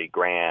 20, 30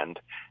 grand,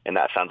 and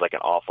that sounds like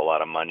an awful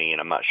lot of money, and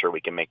I'm not sure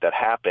we can make that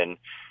happen.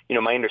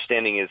 My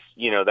understanding is,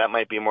 that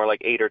might be more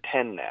like 8 or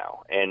 10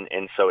 now.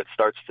 And so it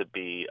starts to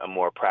be a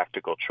more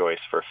practical choice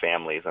for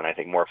families. And I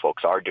think more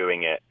folks are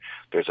doing it.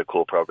 There's a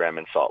cool program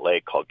in Salt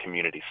Lake called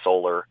Community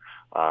Solar,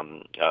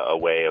 a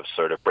way of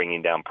sort of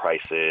bringing down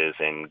prices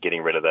and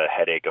getting rid of the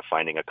headache of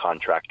finding a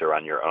contractor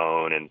on your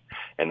own.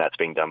 And that's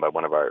being done by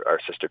one of our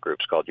sister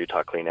groups called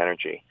Utah Clean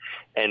Energy.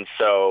 And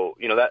so,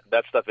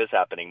 that stuff is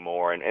happening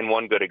more. And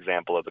one good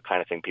example of the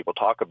kind of thing people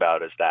talk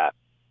about is that,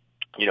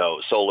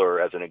 solar,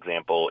 as an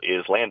example,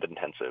 is land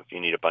intensive. You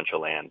need a bunch of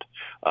land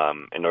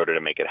in order to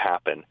make it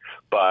happen.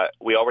 But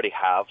we already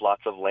have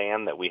lots of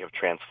land that we have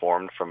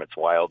transformed from its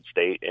wild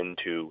state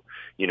into,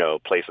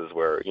 places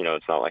where,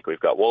 it's not like we've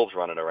got wolves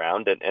running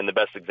around. And the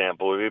best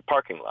example would be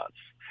parking lots.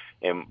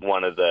 And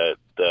one of the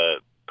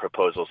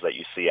proposals that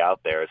you see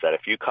out there is that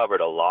if you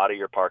covered a lot of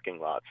your parking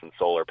lots in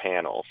solar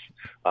panels,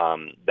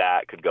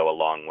 that could go a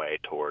long way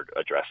toward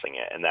addressing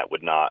it. And that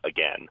would not,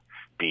 again,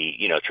 be,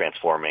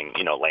 transforming,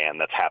 land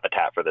that's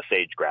habitat for the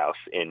sage grouse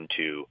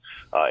into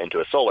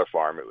a solar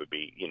farm. It would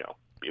be,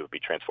 it would be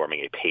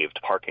transforming a paved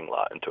parking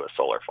lot into a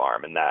solar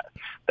farm. And that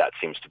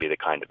seems to be the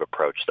kind of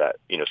approach that,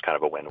 is kind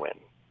of a win-win.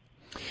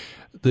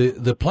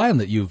 The plan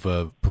that you've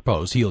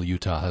proposed, HEAL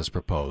Utah has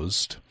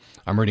proposed,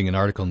 I'm reading an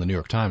article in the New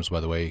York Times, by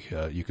the way.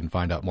 You can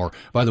find out more.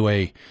 By the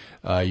way,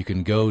 you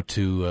can go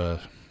to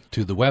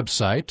to the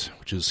website,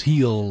 which is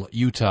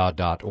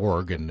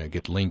healutah.org, and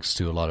get links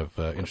to a lot of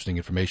interesting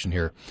information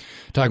here.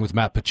 Talking with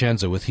Matt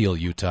Pacienza with Heal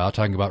Utah,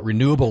 talking about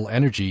renewable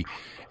energy,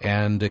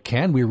 and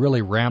can we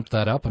really ramp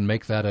that up and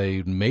make that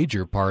a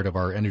major part of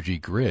our energy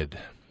grid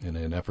in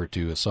an effort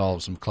to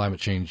solve some climate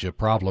change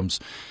problems.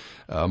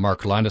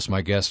 Mark Lynas,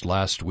 my guest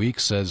last week,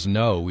 says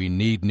no, we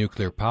need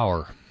nuclear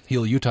power.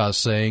 Heal Utah is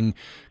saying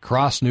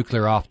cross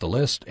nuclear off the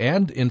list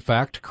and, in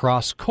fact,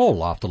 cross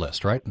coal off the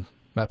list, right,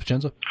 Matt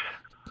Pacienza?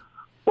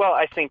 Well,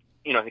 I think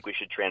we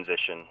should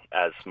transition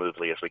as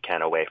smoothly as we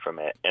can away from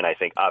it. And I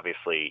think,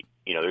 obviously,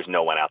 there's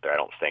no one out there, I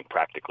don't think,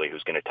 practically,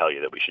 who's going to tell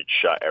you that we should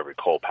shut every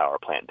coal power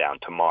plant down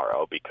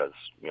tomorrow because,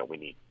 we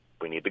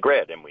need the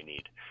grid and we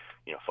need,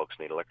 folks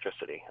need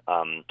electricity.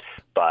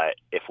 But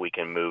if we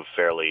can move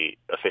fairly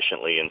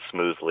efficiently and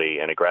smoothly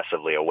and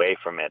aggressively away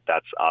from it,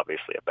 that's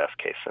obviously a best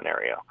case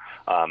scenario.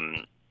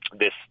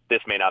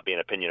 This may not be an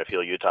opinion of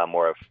Heal Utah,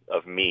 more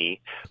of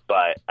me,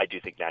 but I do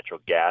think natural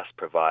gas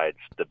provides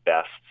the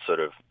best sort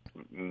of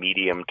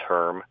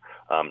medium-term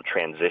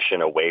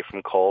transition away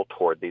from coal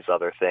toward these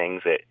other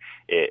things.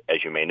 It,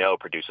 as you may know,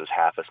 produces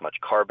half as much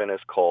carbon as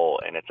coal,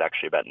 and it's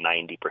actually about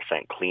 90%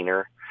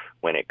 cleaner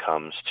when it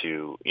comes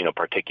to,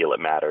 particulate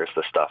matters,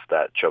 the stuff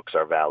that chokes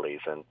our valleys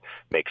and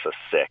makes us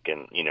sick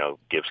and,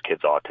 gives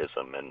kids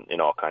autism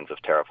and all kinds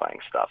of terrifying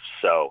stuff.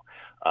 So,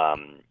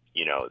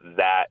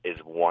 that is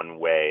one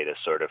way to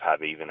sort of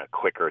have even a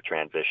quicker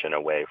transition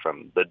away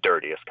from the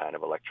dirtiest kind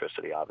of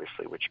electricity,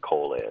 obviously, which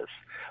coal is.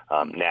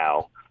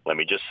 Now, let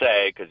me just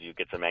say, because you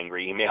get some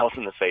angry emails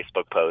in the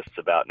Facebook posts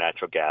about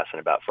natural gas and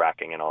about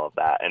fracking and all of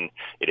that, and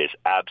it is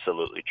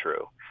absolutely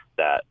true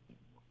that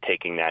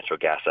taking natural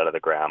gas out of the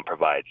ground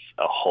provides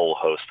a whole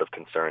host of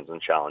concerns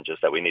and challenges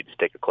that we need to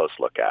take a close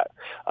look at.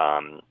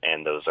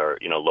 And those are,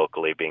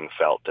 locally being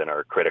felt and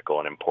are critical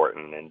and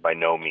important. And by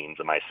no means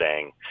am I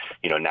saying,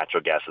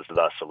 natural gas is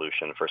the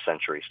solution for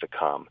centuries to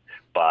come.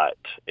 But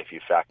if you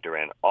factor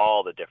in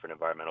all the different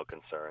environmental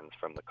concerns,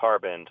 from the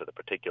carbon to the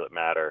particulate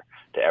matter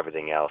to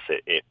everything else,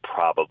 it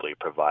probably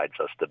provides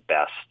us the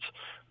best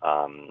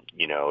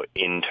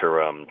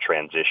interim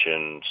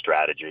transition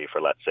strategy for,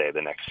 let's say,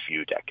 the next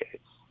few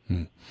decades.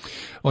 I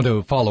want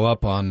to follow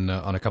up on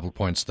a couple of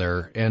points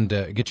there and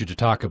get you to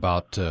talk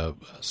about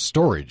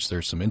storage.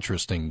 There's some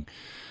interesting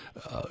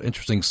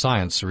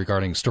science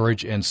regarding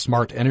storage and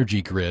smart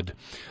energy grid.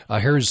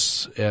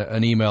 Here's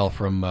an email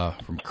from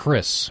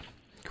Chris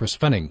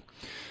Fenning.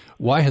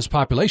 Why has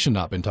population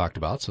not been talked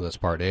about? So that's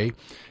part A.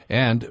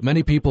 And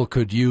many people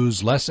could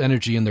use less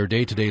energy in their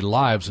day-to-day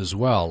lives as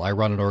well. I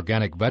run an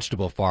organic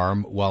vegetable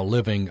farm while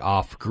living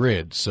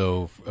off-grid.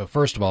 So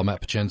first of all,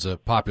 Matt Pacienza,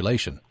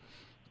 population.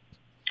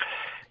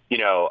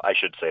 I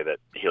should say that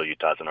Heal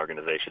Utah as an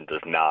organization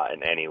does not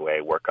in any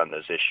way work on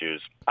those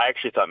issues. I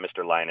actually thought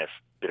Mr. Lynas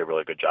did a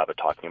really good job of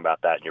talking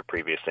about that in your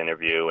previous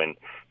interview. And,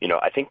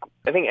 I think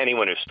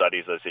anyone who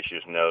studies those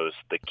issues knows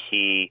the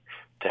key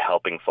to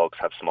helping folks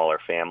have smaller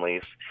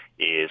families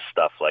is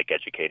stuff like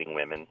educating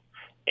women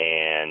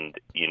and,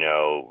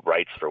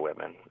 rights for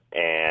women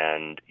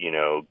and,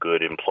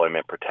 good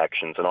employment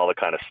protections and all the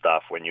kind of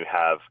stuff when you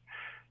have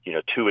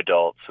two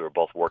adults who are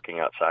both working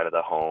outside of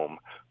the home,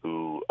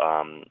 who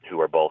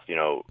are both,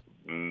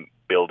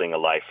 building a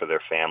life for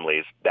their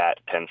families. That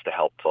tends to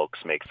help folks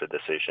make the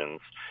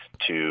decisions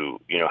to,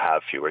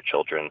 have fewer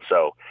children.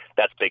 So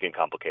that's big and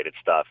complicated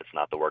stuff. It's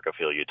not the work of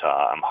Heal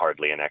Utah. I'm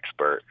hardly an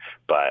expert,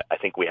 but I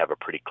think we have a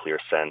pretty clear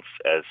sense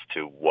as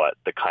to what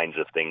the kinds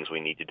of things we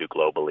need to do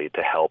globally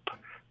to help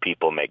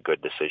people make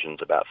good decisions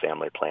about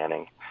family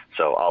planning.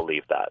 So I'll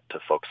leave that to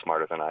folks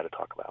smarter than I to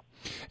talk about.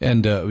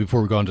 And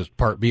before we go on to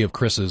part B of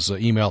Chris's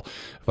email,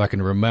 if I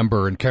can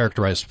remember and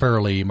characterize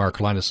fairly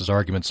Mark Linus's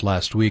arguments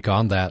last week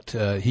on that,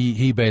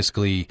 he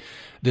basically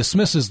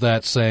dismisses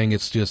that, saying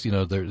it's just,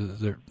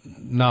 they're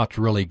not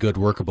really good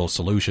workable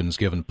solutions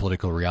given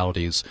political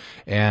realities.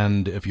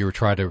 And if you were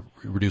trying to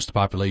reduce the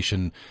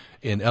population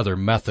in other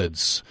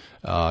methods,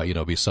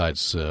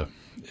 besides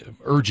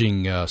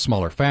urging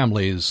smaller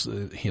families,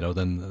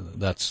 then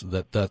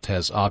that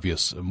has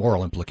obvious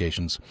moral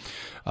implications.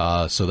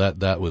 So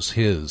that was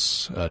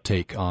his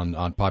take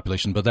on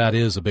population. But that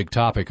is a big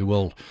topic.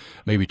 We'll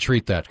maybe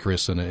treat that,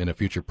 Chris, in a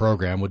future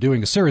program. We're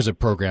doing a series of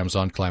programs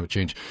on climate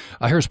change.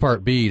 Here's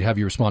part B. Have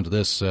you respond to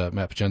this,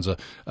 Matt Pacienza.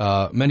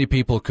 Many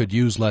people could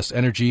use less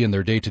energy in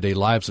their day-to-day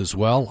lives as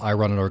well. I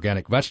run an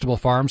organic vegetable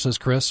farm, says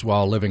Chris,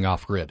 while living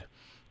off-grid.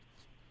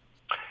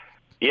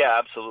 Yeah,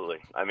 absolutely.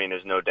 I mean,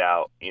 there's no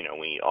doubt,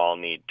 we all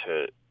need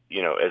to,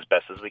 as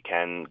best as we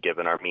can,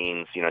 given our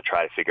means,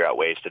 try to figure out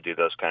ways to do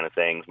those kind of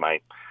things.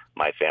 My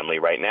family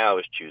right now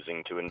is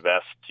choosing to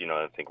invest,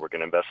 I think we're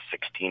going to invest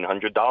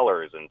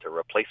 $1,600 into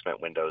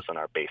replacement windows in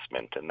our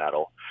basement, and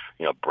that'll,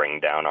 bring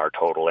down our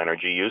total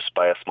energy use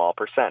by a small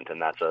percent.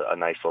 And that's a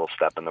nice little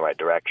step in the right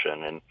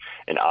direction.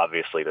 And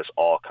obviously there's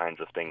all kinds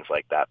of things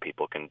like that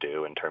people can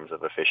do in terms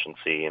of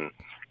efficiency and,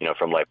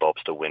 from light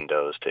bulbs to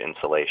windows to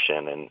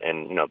insulation and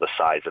the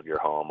size of your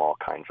home, all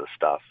kinds of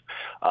stuff.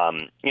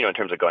 In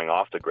terms of going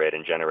off the grid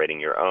and generating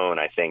your own,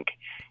 I think,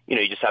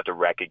 you just have to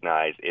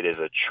recognize it is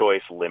a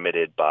choice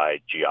limited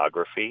by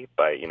geography,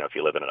 by, if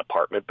you live in an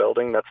apartment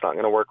building, that's not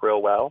going to work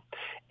real well.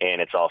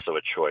 And it's also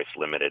a choice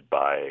limited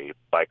by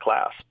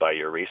class, by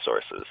your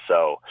resources.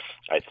 So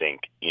I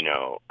think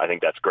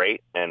that's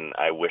great. And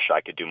I wish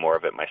I could do more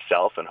of it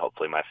myself, and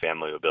hopefully my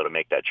family will be able to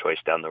make that choice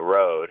down the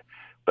road.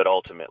 But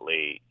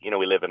ultimately,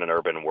 we live in an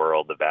urban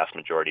world. The vast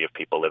majority of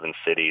people live in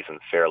cities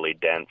and fairly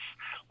dense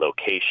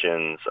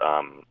locations,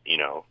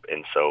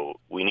 and so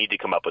we need to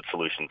come up with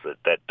solutions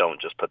that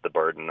don't just put the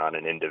burden on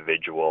an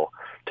individual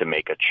to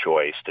make a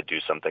choice to do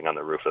something on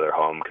the roof of their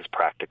home, because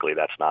practically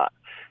that's not,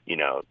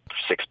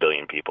 6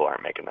 billion people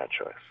aren't making that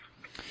choice.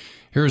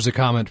 Here's a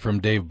comment from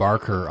Dave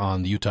Barker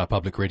on the Utah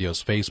Public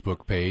Radio's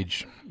Facebook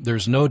page.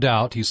 There's no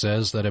doubt, he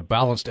says, that a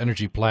balanced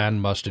energy plan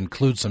must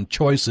include some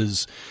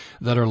choices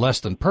that are less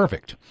than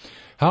perfect.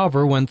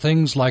 However, when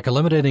things like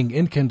eliminating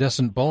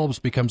incandescent bulbs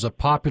becomes a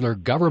popular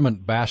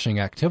government-bashing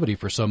activity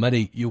for so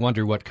many, you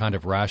wonder what kind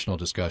of rational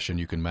discussion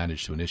you can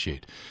manage to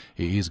initiate.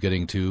 He's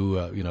getting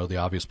to, the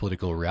obvious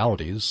political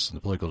realities, the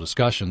political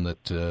discussion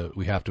that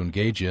we have to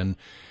engage in.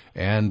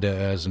 And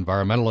as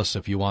environmentalists,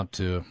 if you want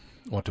to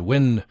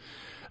win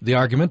the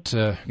argument,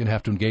 you're going to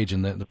have to engage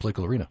in the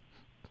political arena.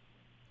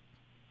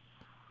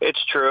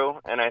 It's true,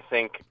 and I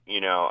think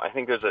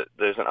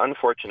there's an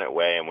unfortunate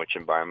way in which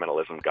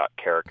environmentalism got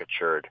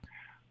caricatured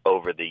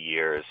over the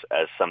years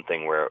as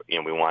something where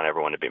we want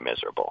everyone to be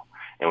miserable,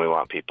 and we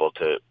want people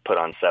to put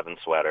on 7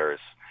 sweaters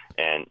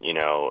and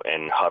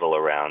huddle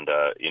around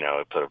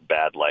put a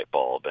bad light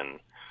bulb and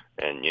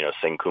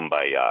sing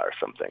Kumbaya or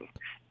something.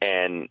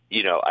 And,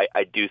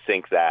 I do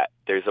think that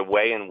there's a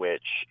way in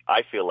which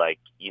I feel like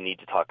you need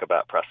to talk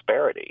about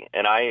prosperity.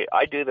 And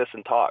I do this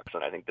in talks,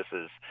 and I think this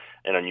is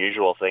an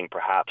unusual thing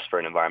perhaps for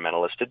an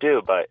environmentalist to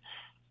do, but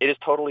it is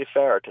totally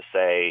fair to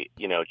say,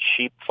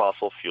 cheap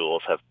fossil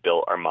fuels have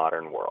built our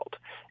modern world,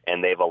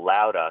 and they've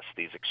allowed us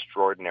these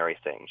extraordinary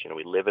things.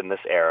 We live in this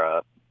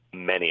era.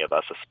 Many of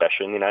us,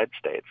 especially in the United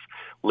States,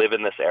 live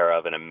in this era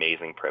of an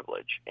amazing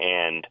privilege.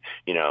 And,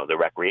 the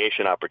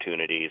recreation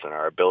opportunities and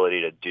our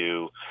ability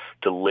to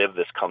live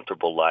this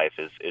comfortable life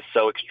is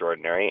so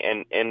extraordinary.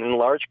 And in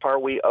large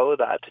part, we owe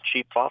that to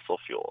cheap fossil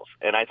fuels.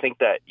 And I think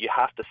that you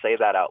have to say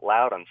that out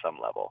loud on some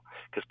level,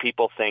 because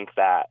people think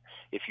that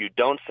if you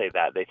don't say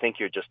that, they think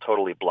you're just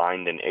totally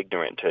blind and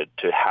ignorant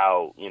to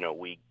how,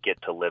 we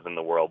get to live in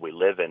the world we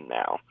live in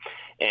now.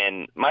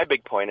 And my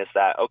big point is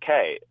that,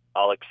 okay,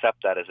 I'll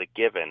accept that as a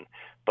given,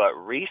 but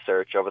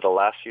research over the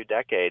last few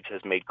decades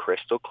has made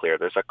crystal clear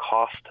there's a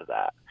cost to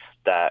that,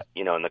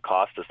 and the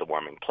cost is the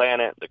warming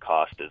planet, the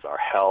cost is our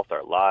health,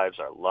 our lives,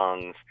 our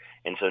lungs.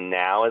 And so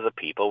now as a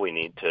people, we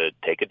need to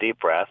take a deep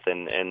breath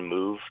and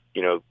move,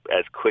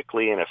 as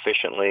quickly and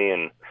efficiently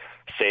and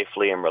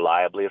safely and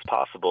reliably as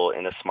possible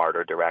in a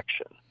smarter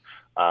direction.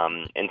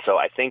 And so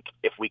I think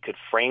if we could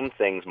frame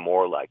things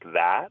more like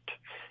that,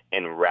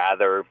 and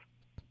rather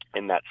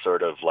in that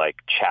sort of like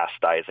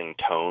chastising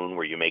tone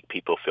where you make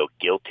people feel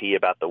guilty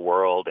about the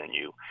world, and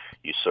you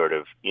sort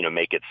of,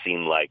 make it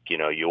seem like,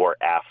 your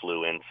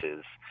affluence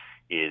is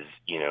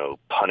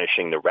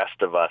punishing the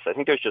rest of us. I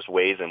think there's just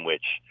ways in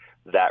which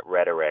that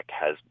rhetoric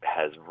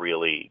has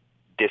really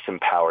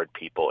disempowered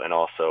people and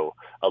also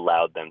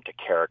allowed them to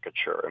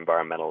caricature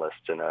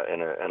environmentalists in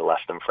a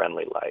less than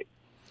friendly light.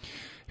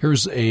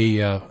 Here's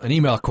an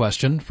email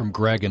question from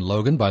Greg and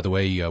Logan. By the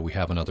way, we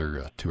have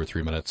another 2 or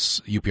 3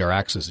 minutes.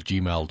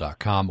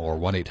 upraccess@gmail.com or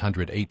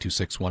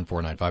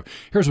 1-800-826-1495.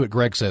 Here's what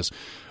Greg says.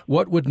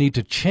 What would need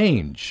to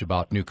change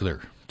about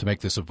nuclear to make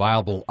this a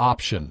viable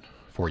option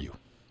for you?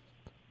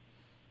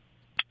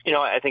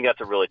 I think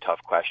that's a really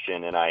tough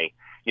question. And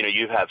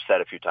you have said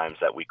a few times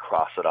that we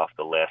cross it off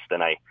the list.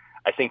 And I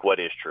think what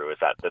is true is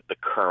that the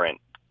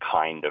current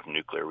kind of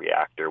nuclear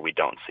reactor we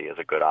don't see as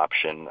a good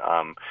option,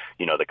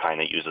 the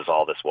kind that uses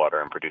all this water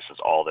and produces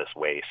all this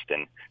waste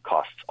and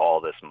costs all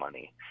this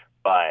money.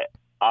 But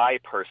I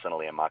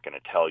personally am not going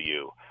to tell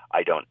you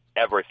I don't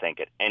ever think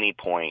at any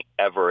point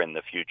ever in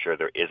the future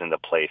there isn't a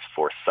place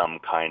for some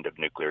kind of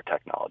nuclear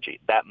technology.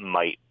 That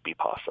might be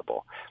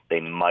possible.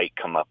 They might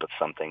come up with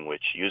something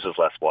which uses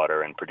less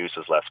water and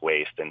produces less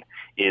waste and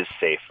is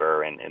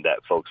safer and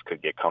that folks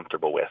could get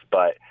comfortable with.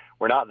 But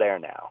we're not there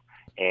now.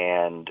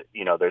 And,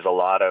 there's a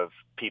lot of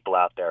people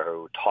out there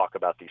who talk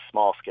about these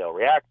small-scale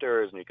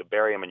reactors, and you could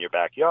bury them in your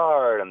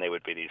backyard, and they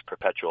would be these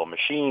perpetual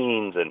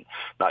machines and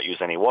not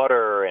use any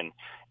water, and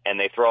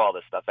they throw all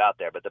this stuff out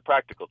there. But the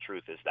practical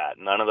truth is that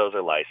none of those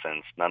are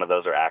licensed. None of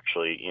those are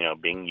actually,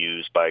 being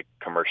used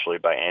commercially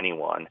by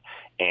anyone.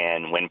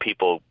 And when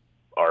people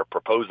are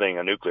proposing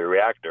a nuclear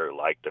reactor,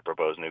 like the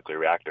proposed nuclear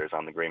reactors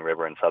on the Green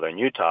River in southern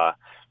Utah,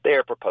 they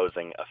are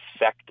proposing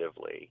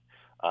effectively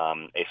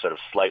a sort of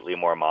slightly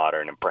more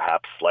modern and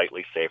perhaps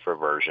slightly safer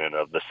version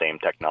of the same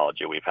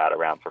technology we've had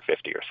around for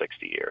 50 or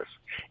 60 years.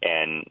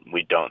 And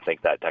we don't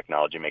think that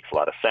technology makes a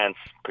lot of sense,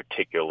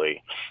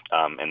 particularly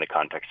in the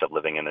context of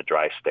living in a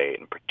dry state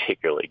and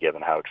particularly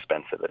given how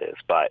expensive it is.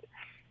 But,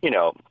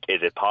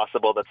 Is it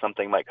possible that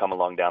something might come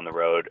along down the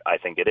road? I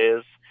think it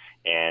is.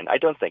 And I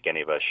don't think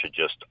any of us should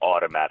just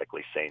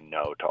automatically say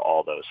no to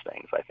all those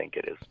things. I think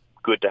it is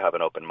good to have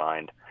an open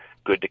mind,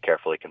 good to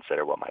carefully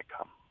consider what might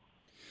come.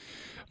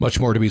 Much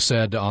more to be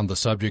said on the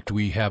subject.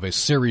 We have a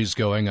series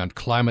going on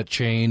climate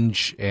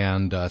change,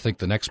 and I think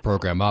the next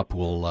program up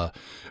will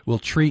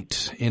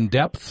treat in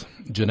depth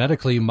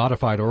genetically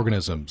modified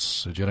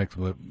organisms,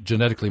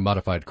 genetically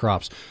modified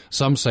crops.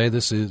 Some say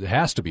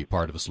has to be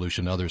part of a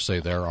solution. Others say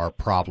there are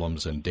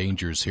problems and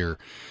dangers here.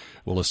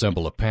 We'll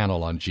assemble a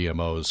panel on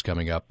GMOs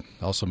coming up.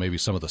 Also, maybe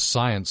some of the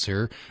science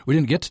here. We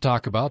didn't get to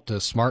talk about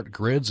smart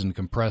grids and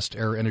compressed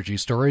air energy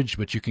storage,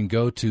 but you can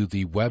go to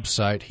the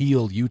website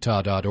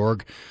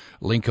healutah.org,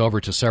 link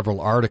over to several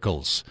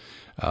articles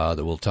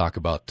that will talk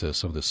about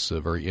some of this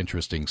very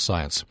interesting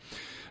science.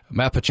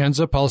 Matt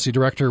Pacienza, Policy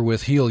Director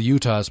with Heal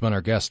Utah, has been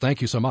our guest. Thank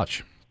you so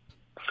much.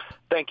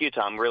 Thank you,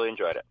 Tom. Really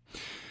enjoyed it.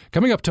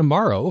 Coming up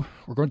tomorrow,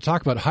 we're going to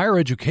talk about higher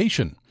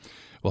education.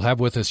 We'll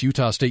have with us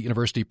Utah State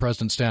University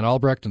President Stan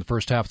Albrecht in the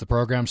first half of the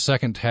program.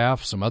 Second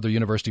half, some other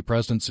university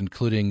presidents,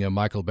 including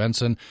Michael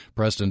Benson,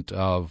 president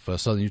of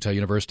Southern Utah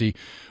University.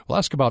 We'll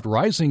ask about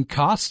rising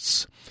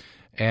costs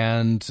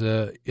and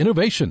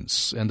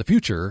innovations and the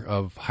future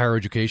of higher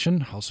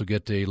education. Also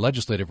get a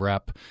legislative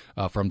wrap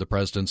from the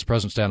presidents,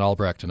 President Stan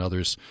Albrecht and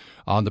others,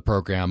 on the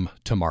program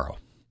tomorrow.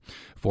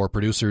 For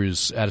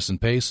producers Addison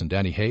Pace and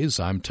Danny Hayes,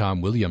 I'm Tom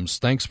Williams.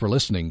 Thanks for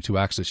listening to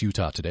Access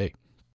Utah Today.